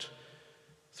mentioned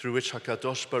through which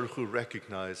HaKadosh Baruch Hu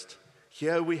recognized,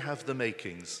 here we have the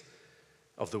makings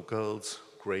of the world's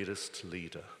greatest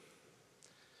leader.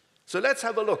 So let's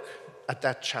have a look at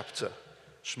that chapter,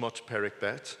 Shmot Perek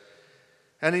Bet.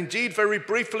 And indeed, very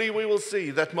briefly, we will see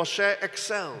that Moshe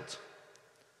excelled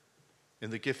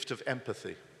in the gift of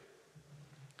empathy.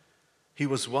 He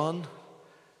was one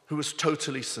who was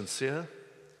totally sincere,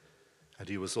 and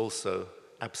he was also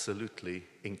absolutely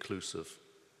inclusive.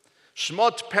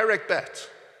 Shmot Perek Bet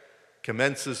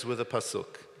commences with a pasuk.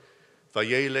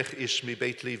 Vayelech ish mi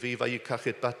beit Levi vayikach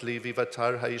et bat Levi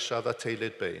vatar haisha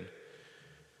vateled bein.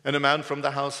 And a man from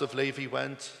the house of Levi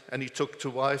went, and he took to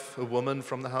wife a woman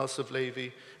from the house of Levi,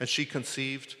 and she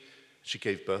conceived, she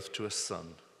gave birth to a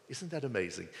son. Isn't that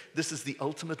amazing? This is the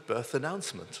ultimate birth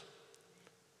announcement.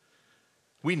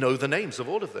 We know the names of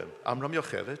all of them. Amram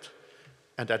Yocheved,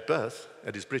 and at birth,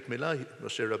 at his Brit Milah,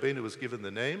 Moshe Rabbeinu was given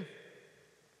the name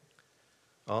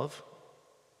of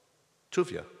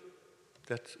Tuvia.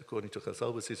 That, according to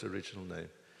Chazal, was his original name,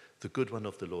 the good one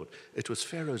of the Lord. It was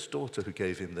Pharaoh's daughter who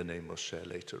gave him the name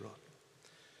Moshe later on.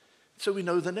 So we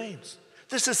know the names.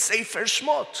 This is Sefer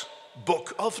Shmot,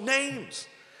 book of names.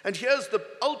 And here's the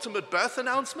ultimate birth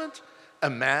announcement. A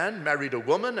man married a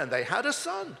woman and they had a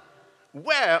son.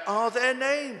 Where are their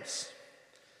names?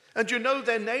 And you know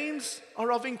their names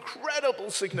are of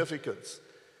incredible significance.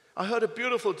 I heard a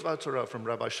beautiful Dvar Torah from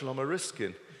Rabbi Shlomo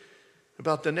Riskin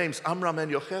about the names Amram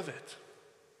and Yocheved.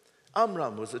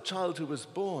 Amram was a child who was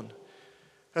born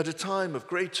at a time of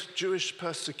great Jewish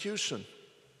persecution.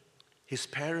 His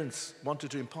parents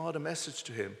wanted to impart a message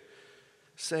to him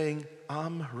saying,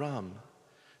 Amram,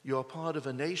 you are part of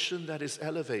a nation that is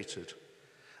elevated.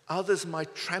 Others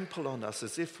might trample on us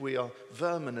as if we are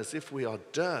vermin, as if we are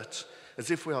dirt, as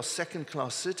if we are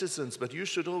second-class citizens, but you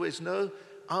should always know,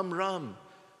 Amram,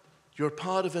 you're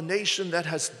part of a nation that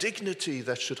has dignity,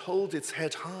 that should hold its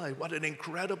head high. What an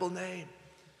incredible name.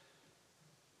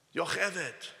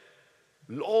 Yocheved,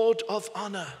 Lord of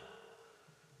honor.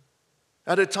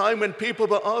 At a time when people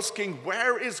were asking,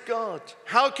 where is God?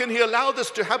 How can he allow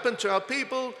this to happen to our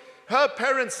people? Her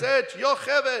parents said,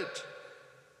 Yocheved,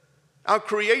 our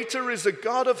Creator is a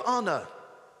God of honor.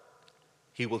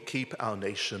 He will keep our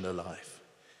nation alive.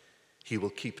 He will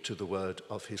keep to the word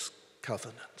of his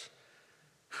covenant.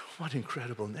 What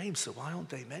incredible names. So why aren't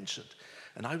they mentioned?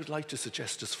 And I would like to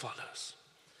suggest as follows.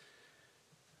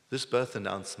 This birth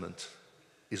announcement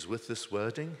is with this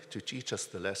wording to teach us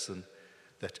the lesson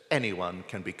that anyone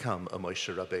can become a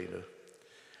Moshe Rabbeinu.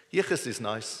 Yichus is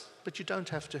nice, but you don't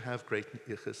have to have great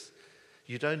yichus.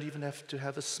 You don't even have to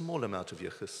have a small amount of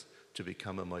yichus to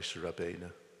become a Moshe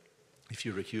Rabbeinu. If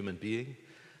you're a human being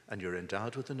and you're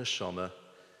endowed with a neshama,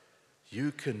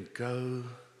 you can go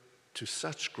to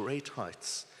such great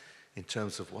heights in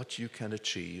terms of what you can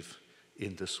achieve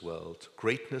in this world.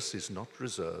 Greatness is not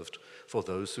reserved for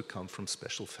those who come from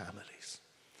special families.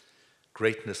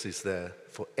 Greatness is there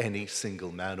for any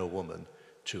single man or woman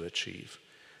to achieve.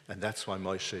 And that's why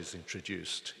Moshe is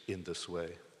introduced in this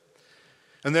way.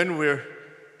 And then we're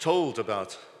told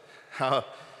about how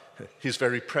his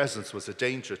very presence was a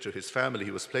danger to his family.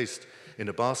 He was placed in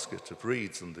a basket of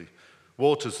reeds in the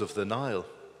waters of the Nile.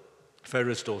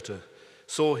 Pharaoh's daughter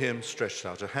saw him, stretched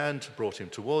out a hand, brought him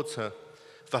towards her.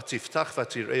 And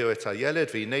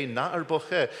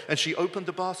she opened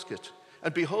the basket.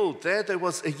 And behold, there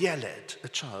was a yeled, a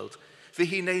child.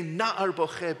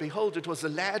 Behold, it was a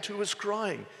lad who was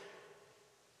crying.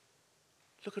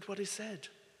 Look at what he said.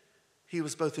 He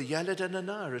was both a yeled and a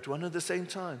nar at one and the same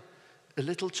time. A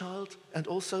little child and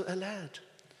also a lad.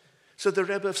 So the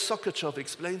Rebbe of Sokachov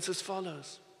explains as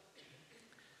follows.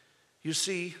 You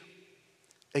see,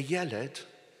 a yeled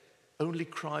only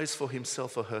cries for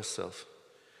himself or herself.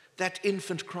 That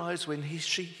infant cries when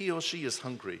he or she is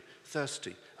hungry,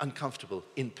 thirsty, uncomfortable,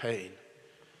 in pain.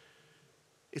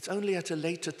 It's only at a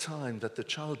later time that the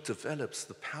child develops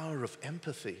the power of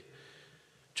empathy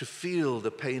to feel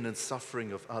the pain and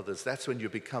suffering of others. That's when you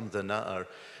become the na'ar.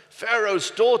 Pharaoh's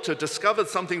daughter discovered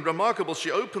something remarkable. She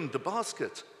opened the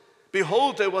basket.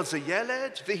 Behold, there was a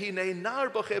yeled, v'hinei nar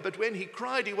boche, but when he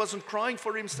cried, he wasn't crying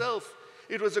for himself.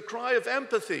 It was a cry of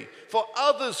empathy for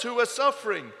others who were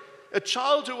suffering. A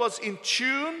child who was in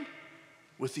tune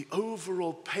with the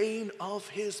overall pain of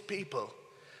his people.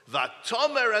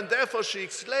 Vatomer, and therefore she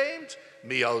exclaimed,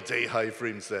 Mi al dei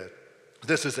Ephraim said,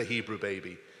 this is a Hebrew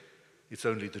baby. It's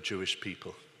only the Jewish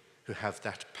people who have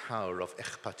that power of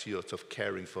echpatiot, of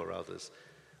caring for others,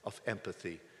 of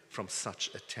empathy from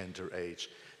such a tender age.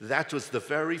 That was the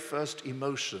very first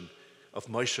emotion of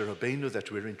Moshe Rabbeinu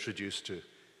that we're introduced to.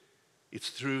 It's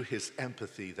through his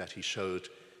empathy that he showed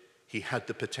he had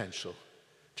the potential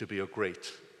to be a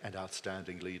great and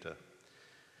outstanding leader.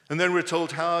 And then we're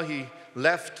told how he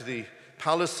left the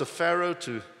palace of Pharaoh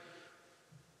to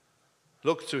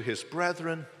look to his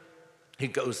brethren. He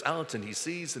goes out and he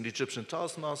sees an Egyptian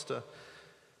taskmaster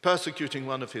persecuting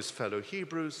one of his fellow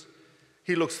Hebrews.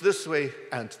 He looks this way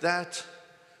and that,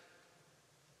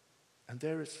 and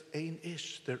there is ein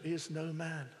ish, there is no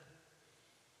man.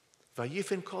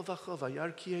 Vayifin kovacho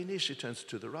vayarki ein ish. He turns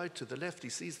to the right, to the left, he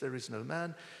sees there is no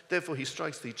man. Therefore he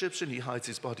strikes the Egyptian, he hides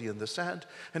his body in the sand,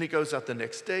 and he goes out the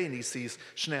next day and he sees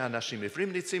Shnei Anashim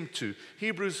Ephraim Nitzim, two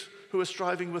Hebrews who are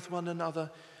striving with one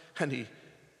another, and he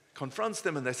confronts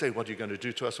them and they say, what are you going to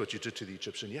do to us what you did to the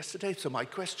Egyptian yesterday? So my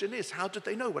question is, how did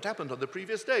they know what happened on the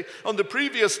previous day? On the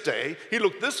previous day, he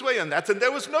looked this way and that, and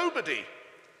there was nobody.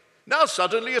 Now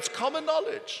suddenly it's common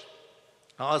knowledge.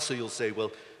 So you'll say,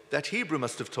 well, that Hebrew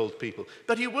must have told people.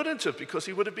 But he wouldn't have, because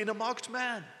he would have been a marked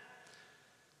man.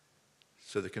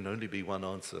 So there can only be one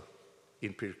answer.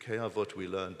 In Pirkei Avot we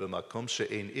learn, B'makom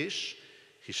she'ein ish,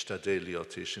 hishtadel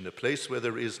liot ish. In a place where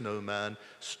there is no man,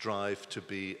 strive to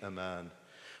be a man.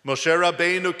 Moshe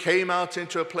Rabbeinu came out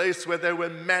into a place where there were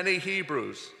many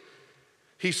Hebrews.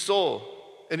 He saw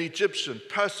an Egyptian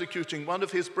persecuting one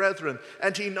of his brethren,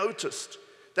 and he noticed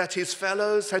that his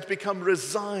fellows had become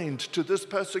resigned to this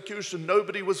persecution.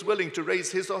 Nobody was willing to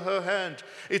raise his or her hand.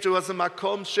 It was a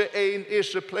makom she'ein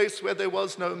ish, a place where there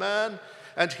was no man.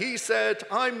 And he said,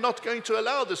 I'm not going to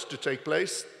allow this to take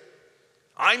place.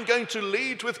 I'm going to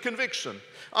lead with conviction.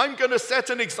 I'm going to set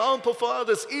an example for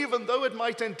others, even though it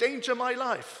might endanger my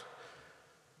life.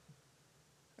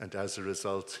 And as a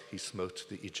result, he smote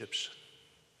the Egyptian.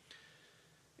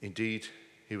 Indeed,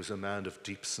 he was a man of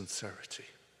deep sincerity.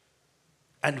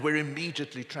 And we're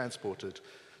immediately transported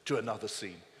to another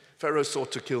scene. Pharaoh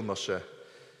sought to kill Moshe.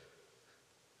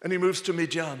 And he moves to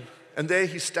Midian. And there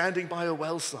he's standing by a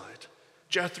well side.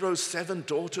 Jethro's 7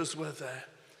 daughters were there.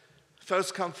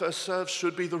 First come, first served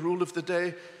should be the rule of the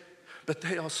day. But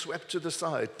they are swept to the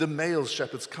side. The male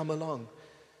shepherds come along.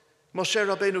 Moshe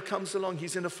Rabbeinu comes along.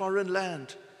 He's in a foreign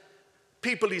land.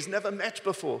 People he's never met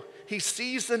before. He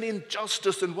sees an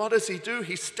injustice. And what does he do?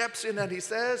 He steps in and he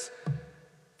says,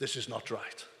 this is not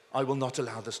right. I will not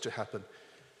allow this to happen.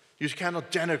 You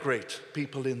cannot denigrate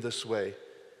people in this way.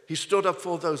 He stood up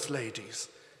for those ladies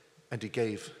and he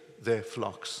gave their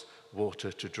flocks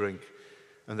water to drink.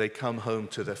 And they come home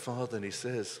to their father and he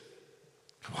says,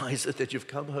 why is it that you've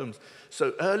come home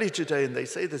so early today? And they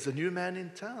say, there's a new man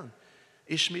in town.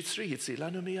 Ish mitzri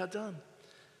hitzilanu miyadam.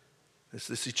 There's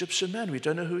this Egyptian man, we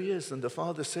don't know who he is. And the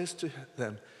father says to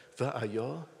them,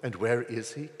 Va'ayah, and where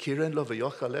is he? Kiren lo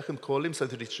v'yoch alechem, call him so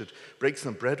that he should break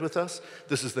some bread with us.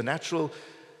 This is the natural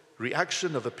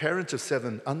reaction of a parent of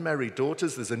 7 unmarried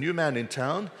daughters. There's a new man in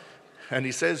town, and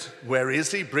he says, where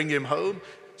is he? Bring him home.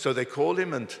 So they call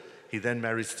him, and he then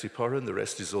marries Tzipporah, and the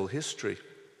rest is all history.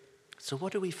 So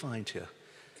what do we find here?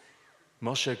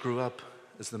 Moshe grew up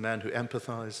as the man who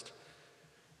empathized,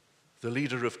 the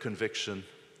leader of conviction,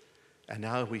 and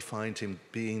now we find him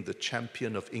being the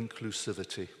champion of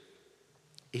inclusivity.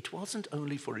 It wasn't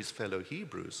only for his fellow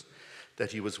Hebrews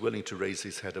that he was willing to raise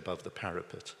his head above the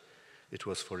parapet. It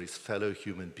was for his fellow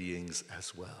human beings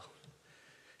as well.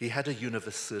 He had a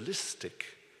universalistic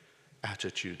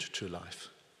attitude to life.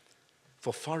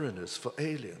 For foreigners, for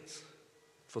aliens,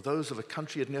 for those of a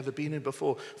country he had never been in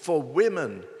before, for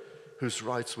women whose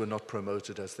rights were not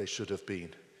promoted as they should have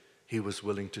been, he was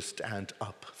willing to stand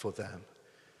up for them.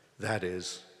 That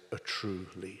is a true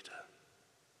leader.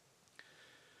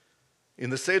 In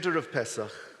the Seder of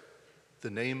Pesach, the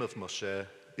name of Moshe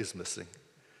is missing.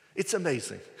 It's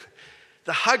amazing.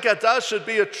 The Haggadah should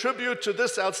be a tribute to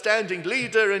this outstanding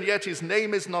leader, and yet his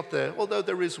name is not there, although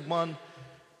there is one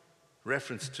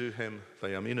reference to him,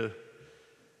 Vayaminu,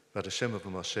 V'Hashem of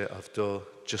Moshe Avdo,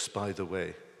 just by the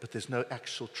way, but there's no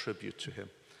actual tribute to him.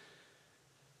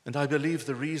 And I believe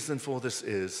the reason for this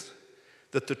is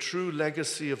that the true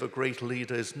legacy of a great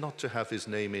leader is not to have his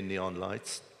name in neon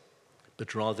lights,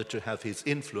 but rather to have his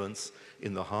influence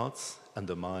in the hearts and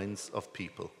the minds of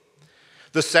people.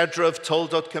 The Sedra of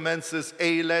Toldot commences,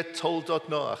 Eile Toldot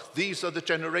Noach. These are the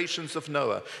generations of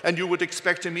Noah. And you would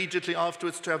expect immediately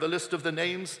afterwards to have a list of the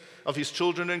names of his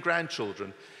children and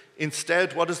grandchildren.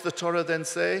 Instead, what does the Torah then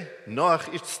say?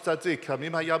 Noach ish tzadik,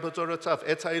 hamim hayabadorotav,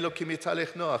 et ha'elokim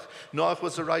italech Noach. Noach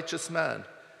was a righteous man.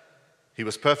 He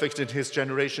was perfect in his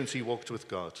generations, he walked with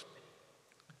God.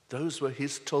 Those were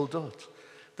his Toldot.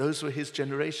 Those were his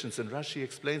generations. And Rashi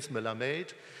explains,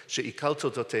 Melamed, she'ikal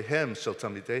toldotehem shel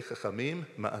talmidei chachamim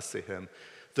ma'asehem.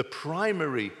 The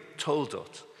primary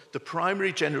Toldot, the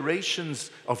primary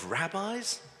generations of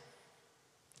rabbis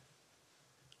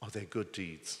are their good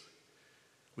deeds,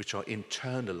 which are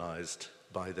internalized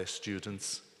by their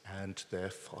students and their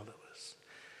followers.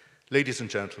 Ladies and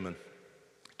gentlemen,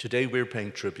 today we're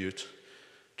paying tribute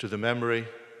to the memory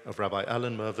of Rabbi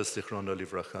Allan Mirvis, Zichrono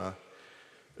Livracha,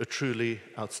 a truly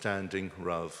outstanding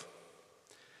Rav.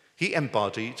 He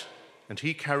embodied and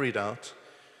he carried out,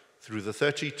 through the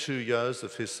 32 years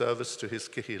of his service to his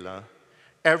Kehillah,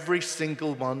 every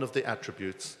single one of the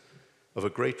attributes of a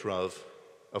great Rav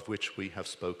of which we have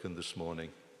spoken this morning.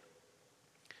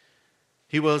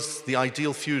 He was the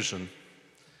ideal fusion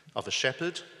of a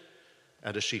shepherd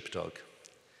and a sheepdog.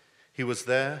 He was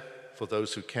there for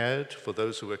those who cared, for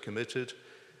those who were committed,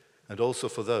 and also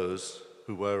for those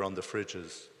who were on the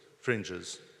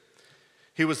fringes.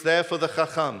 He was there for the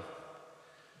chacham,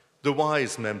 the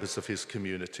wise members of his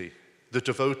community, the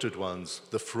devoted ones,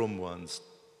 the frum ones.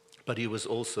 But he was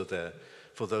also there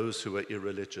for those who were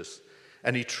irreligious,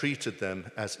 and he treated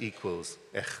them as equals.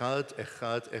 Echad,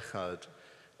 echad, echad.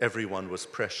 Everyone was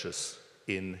precious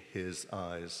in his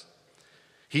eyes.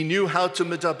 He knew how to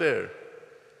medaber,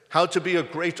 how to be a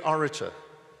great orator.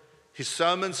 His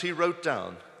sermons he wrote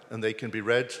down, and they can be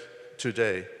read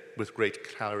today with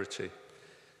great clarity.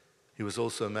 He was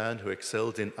also a man who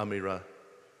excelled in amira,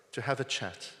 to have a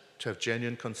chat, to have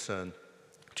genuine concern,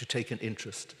 to take an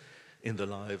interest in the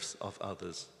lives of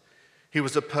others. He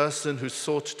was a person who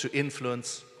sought to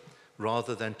influence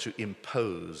rather than to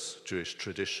impose Jewish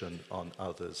tradition on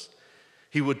others.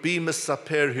 He would be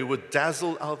misaper, who would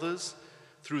dazzle others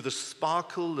through the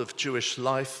sparkle of Jewish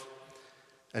life,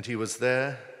 and he was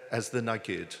there as the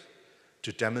Nagid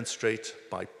to demonstrate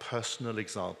by personal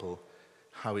example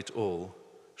how it all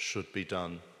should be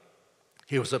done.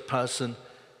 He was a person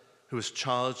who was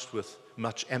charged with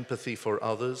much empathy for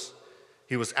others.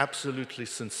 He was absolutely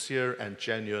sincere and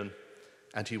genuine,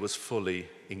 and he was fully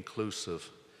inclusive.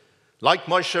 Like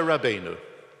Moshe Rabbeinu,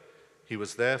 he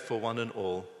was there for one and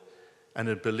all, and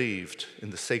had believed in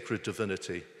the sacred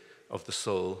divinity of the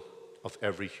soul of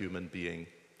every human being.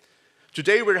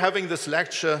 Today we're having this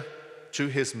lecture to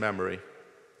his memory,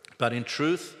 but in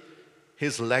truth,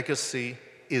 his legacy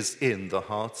is in the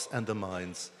hearts and the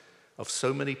minds of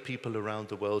so many people around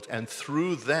the world, and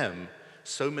through them,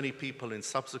 so many people in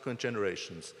subsequent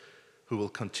generations who will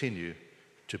continue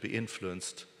to be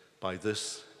influenced by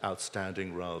this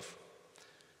outstanding Rav.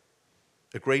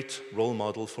 A great role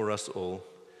model for us all.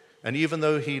 And even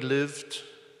though he lived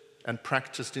and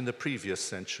practiced in the previous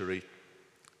century,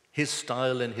 his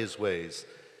style and his ways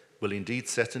will indeed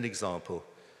set an example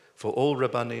for all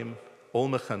Rabbanim, all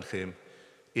Mechanchim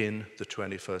in the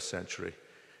 21st century.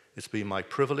 It's been my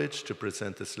privilege to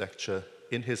present this lecture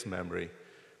in his memory.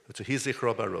 To his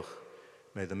Zichro Baruch,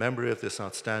 may the memory of this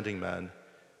outstanding man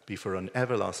be for an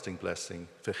everlasting blessing.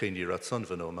 V'chein yiratzon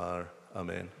v'nomar.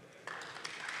 Amen.